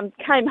 So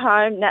came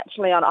home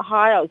naturally on a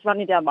high. I was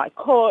running down my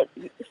court,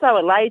 so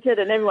elated,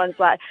 and everyone's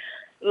like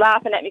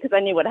laughing at me because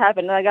they knew what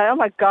happened. And I go, oh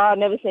my God, I've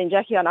never seen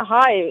Jackie on a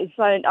high. It was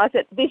so. I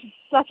said, this is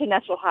such a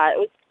natural high.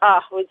 It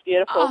was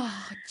beautiful.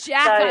 Oh,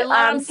 Jack, I love.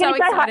 I'm so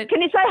excited.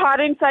 Can you say hi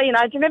to him? Say, do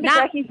you remember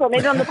Jackie from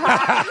Ed on the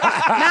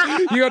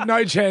Park? You got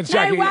no chance,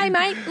 Jackie. No way,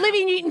 mate.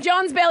 Olivia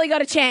Newton-John's barely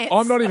got a chance.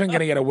 I'm not even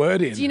going to get a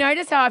word in. Do you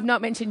notice how I've not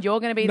mentioned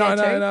you're going to be there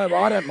too? No,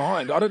 I don't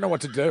mind. I don't know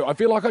what to do. I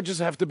feel like I just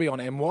have to be on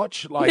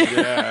M-Watch. Like,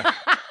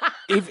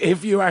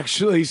 if you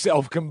actually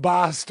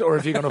self-combust or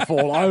if you're going to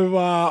fall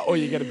over or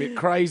you get a bit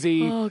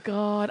crazy. Oh,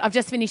 God. I've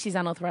just finished his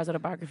unauthorised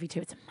autobiography too.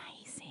 It's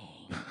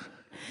amazing.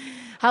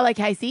 Hello,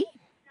 Casey.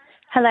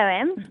 Hello,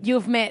 Em.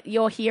 You've met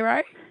your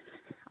hero?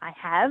 I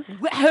have.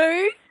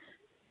 Who?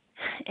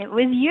 It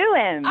was you,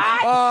 Em.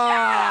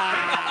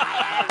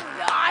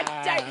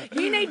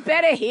 You need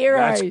better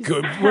heroes. That's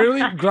good.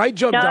 Really great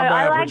job done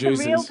by our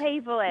producers. I like the real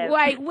people, Em.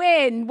 Wait,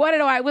 when?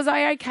 Was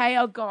I okay?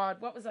 Oh, God,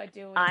 what was I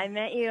doing? I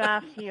met you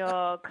after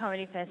your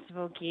comedy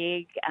festival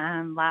gig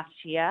last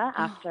year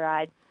after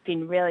I'd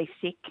been really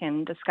sick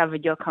and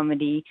discovered your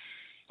comedy,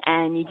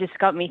 and you just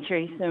got me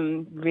through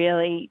some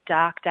really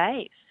dark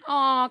days.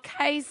 Oh,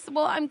 Case.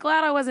 Well, I'm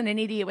glad I wasn't an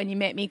idiot when you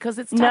met me because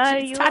it's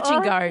touch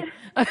and go.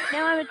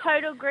 Now I'm a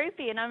total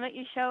groupie and I'm at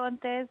your show on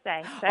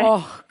Thursday. So.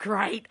 Oh,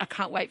 great. I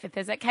can't wait for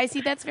Thursday.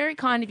 Casey, that's very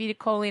kind of you to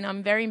call in.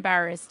 I'm very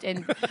embarrassed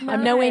and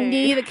I'm nowhere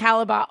near the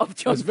calibre of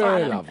John It's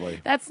very Farnham. lovely.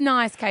 That's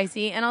nice,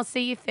 Casey, and I'll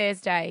see you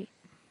Thursday.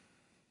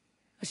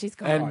 Oh, she's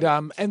gone. And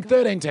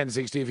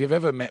 131060, if you've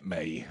ever met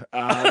me,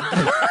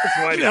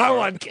 no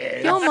one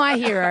cares. You're my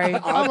hero.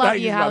 I love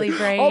you, Harley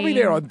Breen. I'll be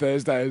there on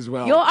Thursday as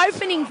well. You're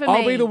opening for me.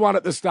 I'll be the one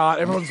at the start.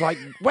 Everyone's like,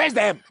 where's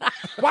them?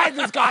 Why is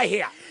this guy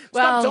here?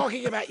 Stop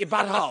talking about your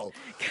butthole.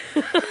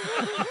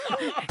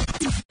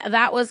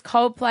 That was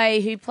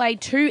Coldplay, who played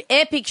 2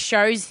 epic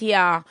shows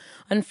here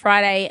on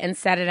Friday and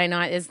Saturday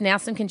night. There's now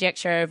some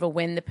conjecture over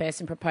when the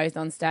person proposed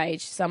on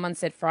stage. Someone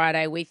said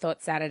Friday. We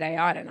thought Saturday.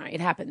 I don't know.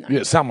 It happened, though.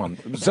 Yeah,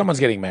 someone's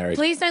getting married.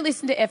 Please don't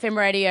listen to FM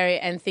radio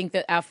and think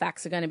that our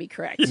facts are going to be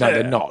correct. No,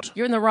 they're not.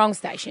 You're in the wrong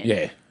station.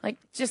 Yeah.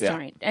 Just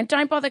don't. And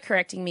don't bother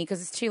correcting me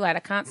because it's too late. I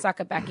can't suck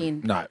it back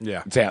in. No,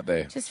 it's out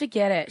there. Just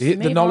forget it. The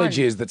Move knowledge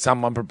on. is that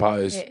someone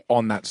proposed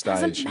on that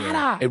stage. Doesn't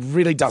matter. It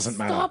really doesn't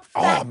matter. Stop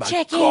Oh, my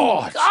fact-checking.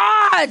 God.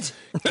 God!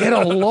 Get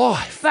a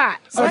life. But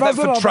That's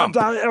for Trump.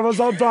 It was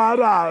on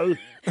Friday.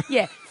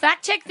 yeah,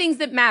 fact check things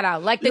that matter,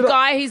 like the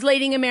guy who's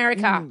leading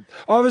America.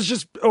 I was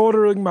just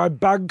ordering my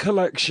bag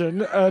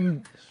collection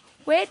and...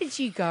 Where did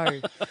you go?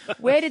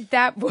 Where did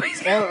that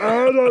voice go?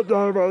 I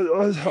don't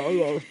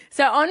know.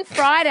 So on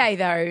Friday,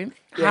 though,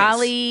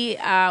 Harley,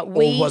 Or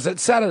was it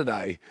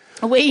Saturday?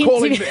 We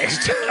Calling interviewed-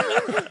 next.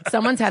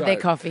 Someone's had their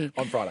coffee.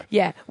 On Friday.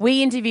 Yeah,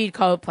 we interviewed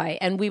Coldplay,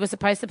 and we were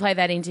supposed to play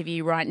that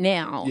interview right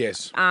now.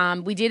 Yes.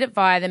 We did it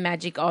via the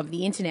magic of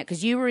the internet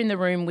because you were in the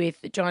room with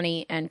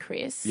Johnny and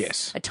Chris.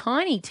 Yes. A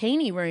tiny,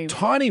 teeny room.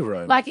 Tiny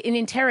room. Like an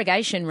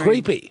interrogation room.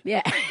 Creepy.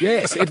 Yeah.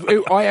 Yes.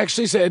 I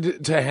actually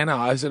said to Hannah,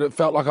 I said it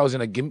felt like I was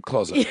in a gimp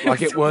closet.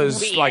 Like it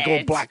was like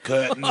all black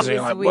curtains. And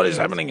you're like, what is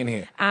happening in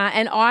here?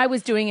 And I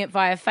was doing it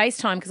via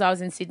FaceTime because I was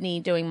in Sydney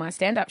doing my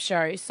stand-up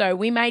show. So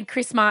we made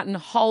Chris Martin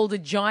hold a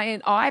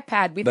giant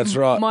iPad with That's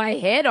right. my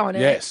head on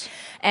it. Yes.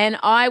 And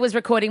I was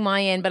recording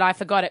my end, but I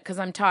forgot it because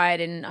I'm tired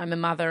and I'm a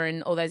mother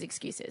and all those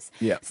excuses.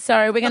 Yeah.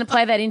 So we're going to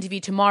play that interview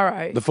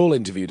tomorrow. The full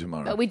interview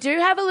tomorrow. But we do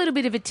have a little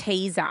bit of a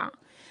teaser.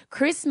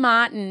 Chris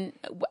Martin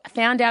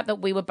found out that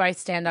we were both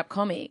stand-up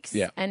comics.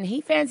 Yeah. And he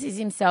fancies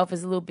himself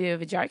as a little bit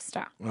of a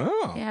jokester.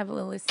 Oh. Yeah, have a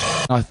little listen.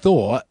 I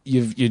thought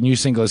your new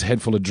single is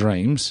Head Full of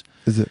Dreams.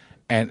 Is it?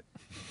 And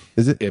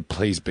is it? Yeah,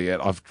 please be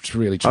it. I've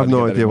really tried I've to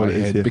no get that idea in my what it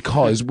is, head yeah.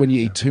 because when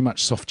you eat too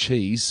much soft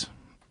cheese,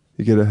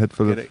 you get a head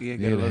full of... you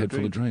get a head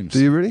full of dreams.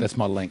 Do you really? That's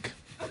my link.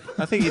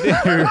 I think you do. is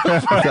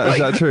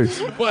that true?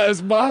 Well,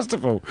 it's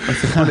masterful.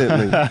 That's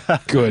brilliantly.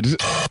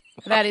 Good.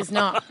 That is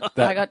not.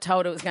 I got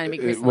told it was going to be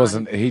Chris It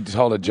wasn't. He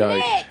told a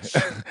joke.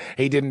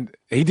 He didn't.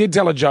 He did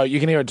tell a joke. You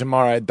can hear it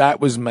tomorrow.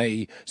 That was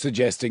me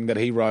suggesting that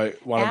he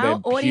wrote one of Our their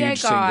audio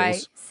huge guy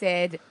singles.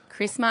 said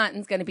Chris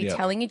Martin's going to be Yeah.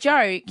 telling a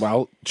joke.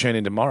 Well, tune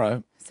in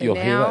tomorrow. So You'll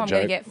now hear that I'm joke.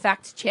 going to get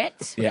fact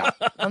checked. Yeah,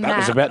 on that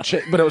was that. about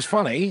but it was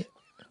funny.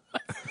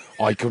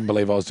 I couldn't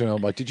believe I was doing it.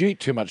 I'm like, did you eat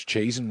too much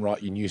cheese and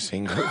write your new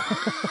single?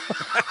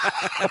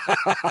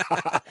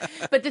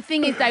 But the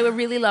thing is, they were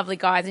really lovely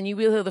guys, and you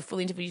will hear the full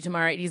interview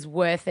tomorrow. It is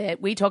worth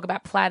it. We talk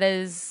about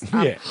platters.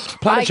 Yeah,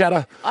 platter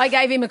chatter. I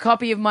gave him a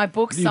copy of my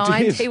book You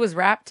signed. did. He was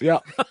wrapped. Yeah.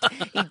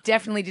 He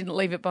definitely didn't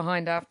leave it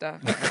behind after.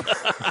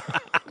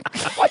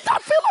 I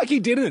feel like he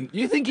didn't.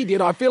 You think he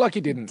did? I feel like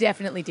he didn't.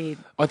 Definitely did.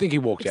 I think he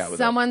walked out with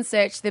it. Someone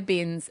searched the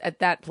bins at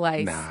that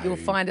place. No. You'll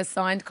find a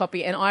signed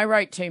copy. And I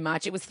wrote too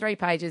much. It was 3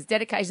 pages.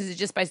 Dedications are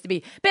just supposed to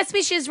be best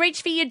wishes,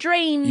 reach for your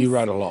dreams. You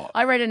wrote a lot.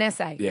 I wrote an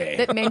essay Yeah.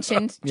 that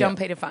mentioned John Yeah.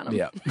 Peter Farnham.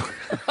 Yeah.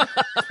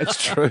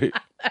 It's true.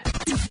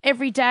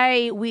 Every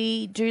day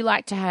we do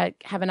like to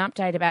have an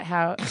update about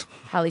how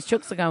Harley's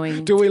chooks are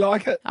going. Do we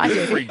like it? I do.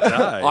 Every day.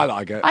 I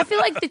like it. I feel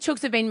like the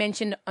chooks have been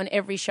mentioned on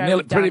every show.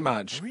 Nearly, we've done. pretty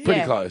much. Pretty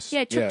Yeah. close.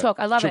 Yeah, Chook Talk.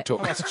 I love Chook it.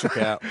 Talk. Let's check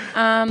out.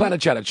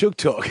 Planet Chatter, Chook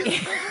Talk.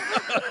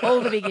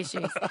 All the big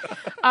issues.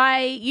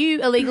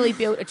 You illegally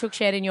built a chook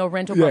shed in your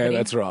rental Yeah, property.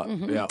 that's right.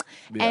 Mhm. Yeah.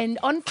 Yeah. And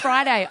on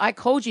Friday, I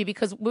called you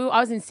because I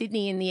was in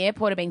Sydney and the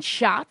airport had been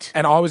shut.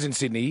 And I was in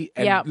Sydney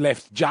and Yeah.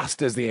 left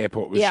just as the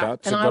airport was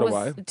shut, so and got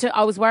I away.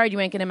 I was worried you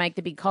weren't going to make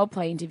the big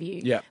Coldplay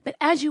interview. Yeah. But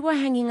as you were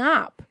hanging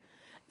up,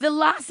 the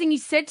last thing you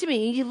said to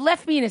me, you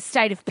left me in a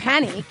state of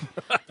panic.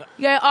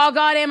 You go, oh,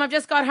 God, Em, I've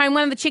just got home.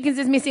 One of the chickens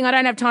is missing. I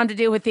don't have time to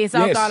deal with this.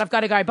 Oh, Yes. God, I've got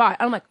to go. Bye.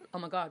 I'm like, oh,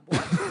 my God,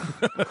 what?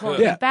 I'm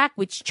calling Yeah. you back.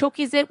 Which chook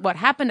is it? What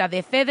happened? Are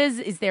there feathers?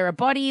 Is there a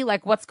body?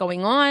 Like, what's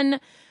going on?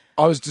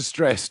 I was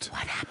distressed.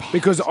 What happened?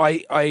 Because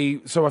I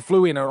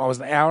flew in and I was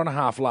an hour and a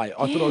half late.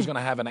 I thought I was going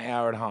to have an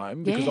hour at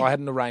home because Yeah. I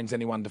hadn't arranged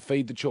anyone to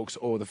feed the chooks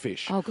or the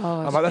fish. Oh,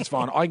 God. I'm like, that's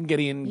fine. I can get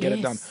in, get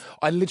it done. Yes.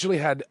 I literally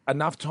had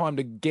enough time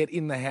to get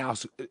in the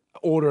house,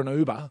 order an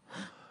Uber,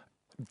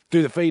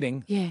 do the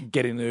feeding, Yeah.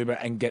 get in the Uber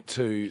and get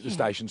to the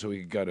station so we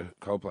could go to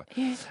Coldplay.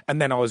 Yeah.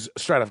 And then I was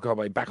straight off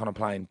Coldplay, back on a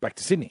plane, back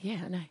to Sydney.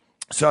 Yeah, I know.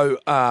 So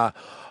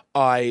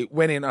I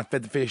went in, I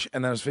fed the fish,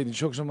 and then I was feeding the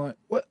chooks. I'm like,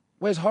 what?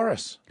 Where's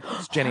Horace?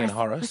 It's Jenny and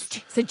Horace.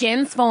 So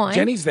Jen's fine.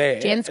 Jenny's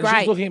there. Jen's and great.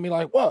 She's looking at me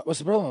like, what? What's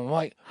the problem? I'm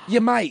like,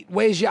 your mate,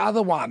 where's your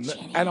other one?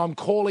 And I'm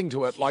calling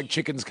to it like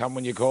chickens come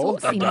when you call.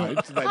 Saucy They mate.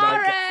 don't. They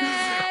don't.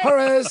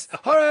 Horace!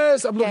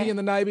 Horace! I'm looking in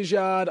the neighbour's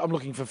yard. I'm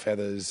looking for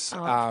feathers.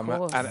 Oh, of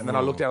course. And then I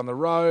looked out on the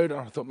road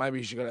and I thought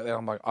maybe she got out there.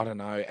 I'm like, I don't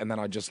know. And then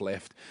I just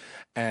left.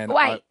 And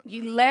Wait,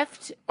 you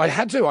left? I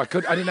had to. I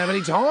didn't have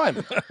any time.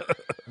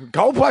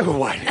 Coldplay were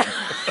waiting.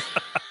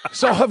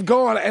 So I've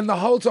gone, and the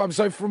whole time,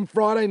 so from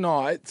Friday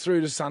night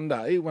through to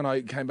Sunday, when I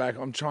came back,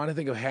 I'm trying to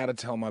think of how to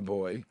tell my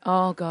boy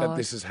Oh, God. that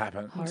this has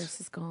happened. Horace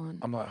is gone.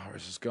 I'm like,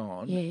 Horace is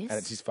gone. Yes. And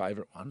it's his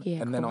favourite one. Yeah,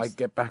 of and then I course.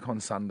 get back on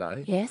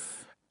Sunday. Yes.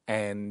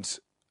 And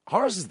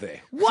Horace is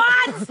there.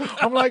 What?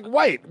 I'm like,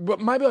 wait,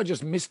 but maybe I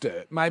just missed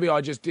her. Maybe I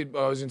just did.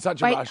 I was in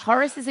such a Wait, rush.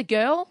 Horace is a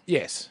girl?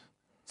 Yes.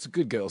 It's a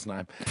good girl's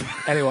name.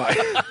 Anyway,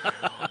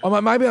 I'm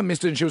like, maybe I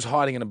missed her and she was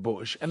hiding in a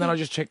bush. And then I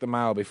just checked the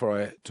mail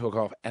before I took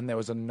off, and there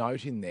was a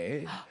note in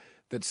there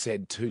that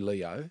said to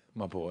Leo,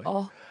 my boy.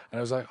 Oh. And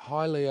I was like,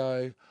 hi,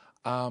 Leo.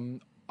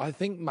 I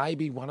think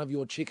maybe one of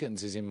your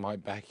chickens is in my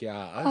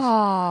backyard.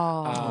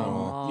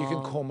 Oh. You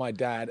can call my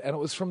dad. And it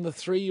was from the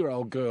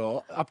 3-year-old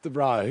girl up the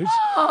road.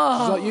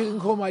 Oh. She's like, you can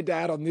call my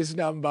dad on this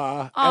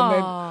number. Oh. And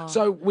then,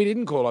 so we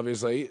didn't call,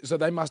 obviously. So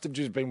they must have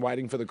just been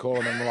waiting for the call,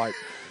 and then we're like,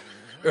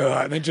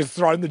 ugh, and then just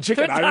thrown the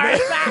chicken over there.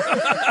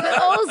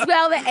 All's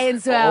well that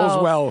ends well.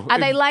 All's well. Are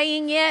they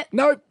laying yet?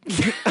 Nope.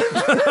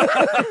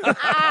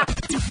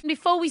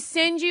 Before we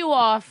send you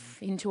off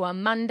into a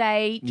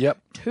Monday, Yep.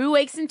 2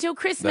 weeks until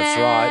Christmas.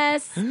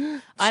 That's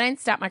right. I don't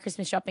start my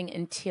Christmas shopping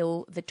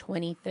until the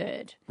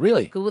 23rd.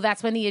 Really? Well,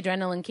 that's when the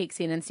adrenaline kicks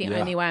in, and it's the Yeah.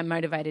 only way I'm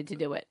motivated to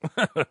do it.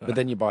 But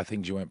then you buy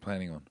things you weren't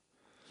planning on.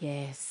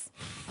 Yes.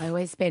 I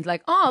always spend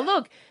like, oh,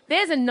 look,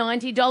 there's a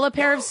 $90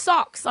 pair of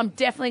socks. I'm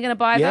definitely going to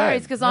buy Yeah,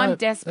 those because no, I'm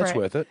desperate. that's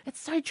worth it. It's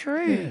so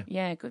true.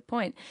 Yeah, good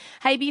point.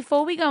 Hey,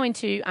 before we go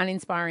into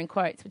uninspiring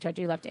quotes, which I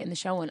do love to end the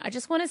show on, I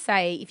just want to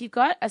say, if you've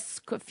got a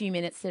few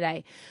minutes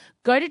today,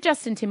 go to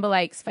Justin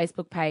Timberlake's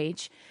Facebook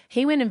page.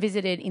 He went and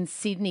visited in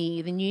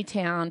Sydney, the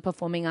Newtown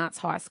Performing Arts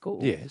High School.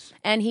 Yes.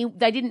 And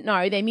they didn't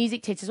know, their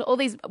music teachers, all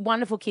these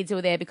wonderful kids who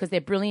were there because they're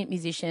brilliant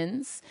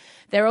musicians.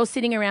 They're all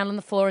sitting around on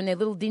the floor in their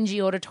little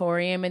dingy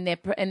auditorium, and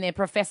their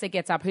professor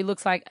gets up, who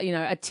looks like, you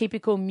know, a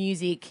typical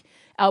music,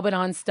 Albert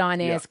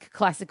Einstein-esque,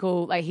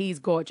 classical, like he's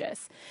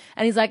gorgeous.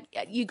 And he's like,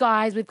 you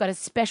guys, we've got a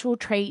special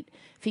treat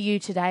for you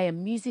today, a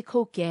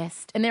musical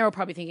guest. And they're all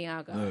probably thinking,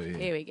 oh, God, Oh, yeah.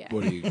 here we go.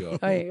 What do you got?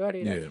 Oh, yeah, what do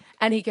you know? Yeah.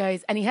 And he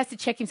goes, and he has to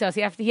check himself.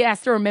 So he has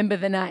to remember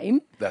the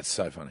name. That's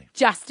so funny.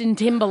 Justin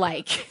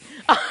Timberlake.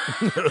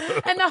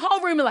 And the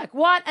whole room are like,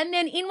 what? And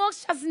then in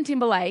walks Justin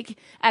Timberlake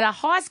at a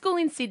high school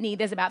in Sydney.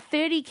 There's about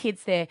 30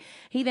 kids there.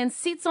 He then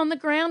sits on the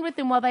ground with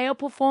them while they all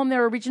perform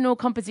their original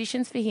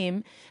compositions for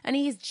him. And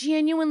he is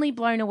genuinely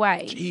blown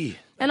away. Gee.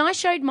 And I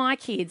showed my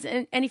kids,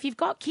 and if you've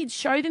got kids,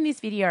 show them this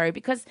video,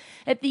 because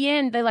at the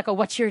end, they're like, oh,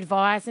 what's your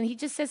advice? And he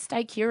just says,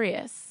 stay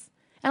curious.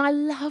 And I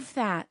love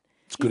that.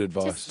 It's good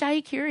advice. Just stay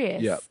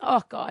curious. Yep.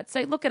 Oh, God. So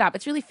look it up.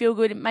 It's really feel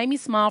good. It made me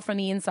smile from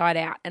the inside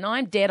out, and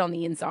I'm dead on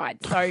the inside.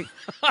 So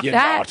You're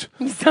that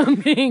not. is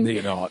something. No,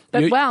 you're not.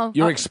 But,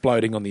 You're oh,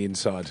 exploding on the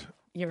inside.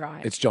 you're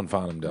right. It's John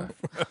Farnham Day.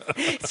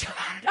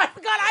 I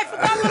forgot.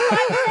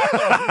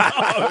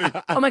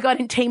 Oh, my God.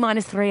 In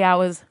T-minus 3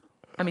 hours,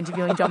 I'm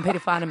interviewing John Peter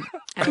Farnham.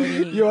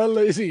 You are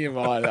losing your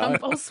mind. I'm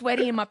all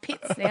sweaty in my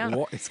pits now.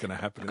 What is going to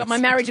happen? I've got my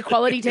marriage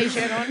equality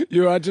T-shirt on.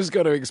 You are just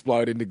going to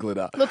explode into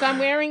glitter. Look, I'm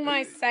wearing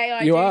my Say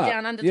I You Do are,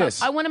 down under yes.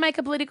 top. I want to make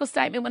a political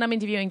statement when I'm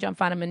interviewing John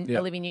Farnham and Yeah.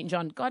 Olivia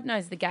Newton-John. God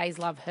knows the gays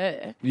love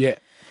her. Yeah.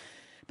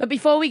 But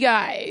before we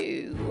go,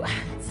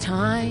 it's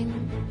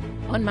time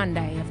on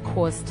Monday, of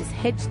course, just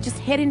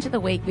head into the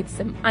week with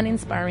some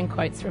uninspiring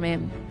quotes from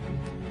Em.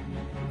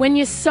 When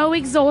you're so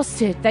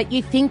exhausted that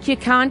you think you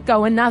can't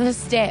go another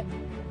step,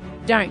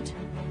 Don't.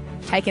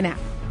 Take a nap.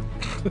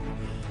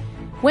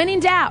 When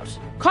in doubt,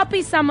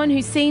 copy someone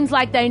who seems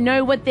like they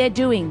know what they're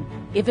doing.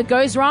 If it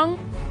goes wrong,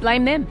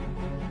 blame them.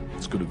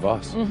 That's good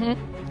advice. Mm-hmm.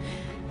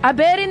 A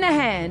bird in the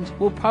hand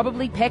will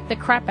probably peck the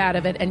crap out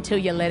of it until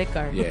you let it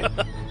go. Yeah.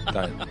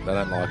 They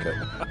don't like it.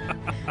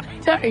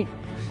 Don't.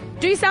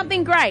 Do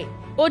something great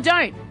or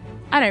don't.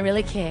 I don't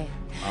really care.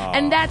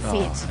 And that's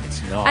it.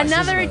 It's nice.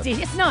 Another isn't it?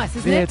 edition. It's nice,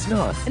 isn't it? Yeah, it's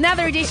nice.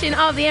 Another edition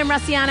of the M.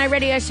 Russiano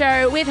Radio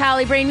Show with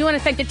Harley Breen. We want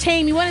to thank the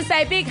team. We want to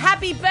say a big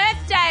happy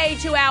birthday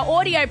to our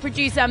audio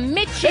producer,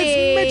 Mitchie.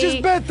 It's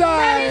Mitch's birthday!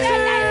 Happy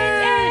birthday, Mitchie!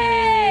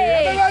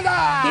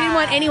 He didn't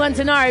want anyone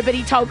to know, but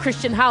he told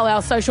Christian Hull,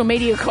 our social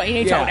media queen.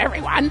 He told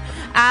everyone.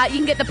 You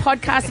can get the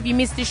podcast if you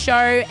missed the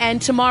show, and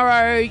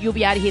tomorrow you'll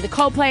be able to hear the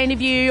Coldplay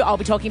interview. I'll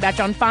be talking about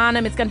John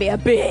Farnham. It's going to be a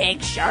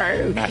big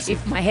show. Massive.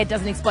 If my head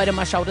doesn't explode on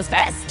my shoulders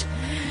first.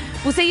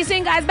 We'll see you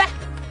soon, guys. Bye.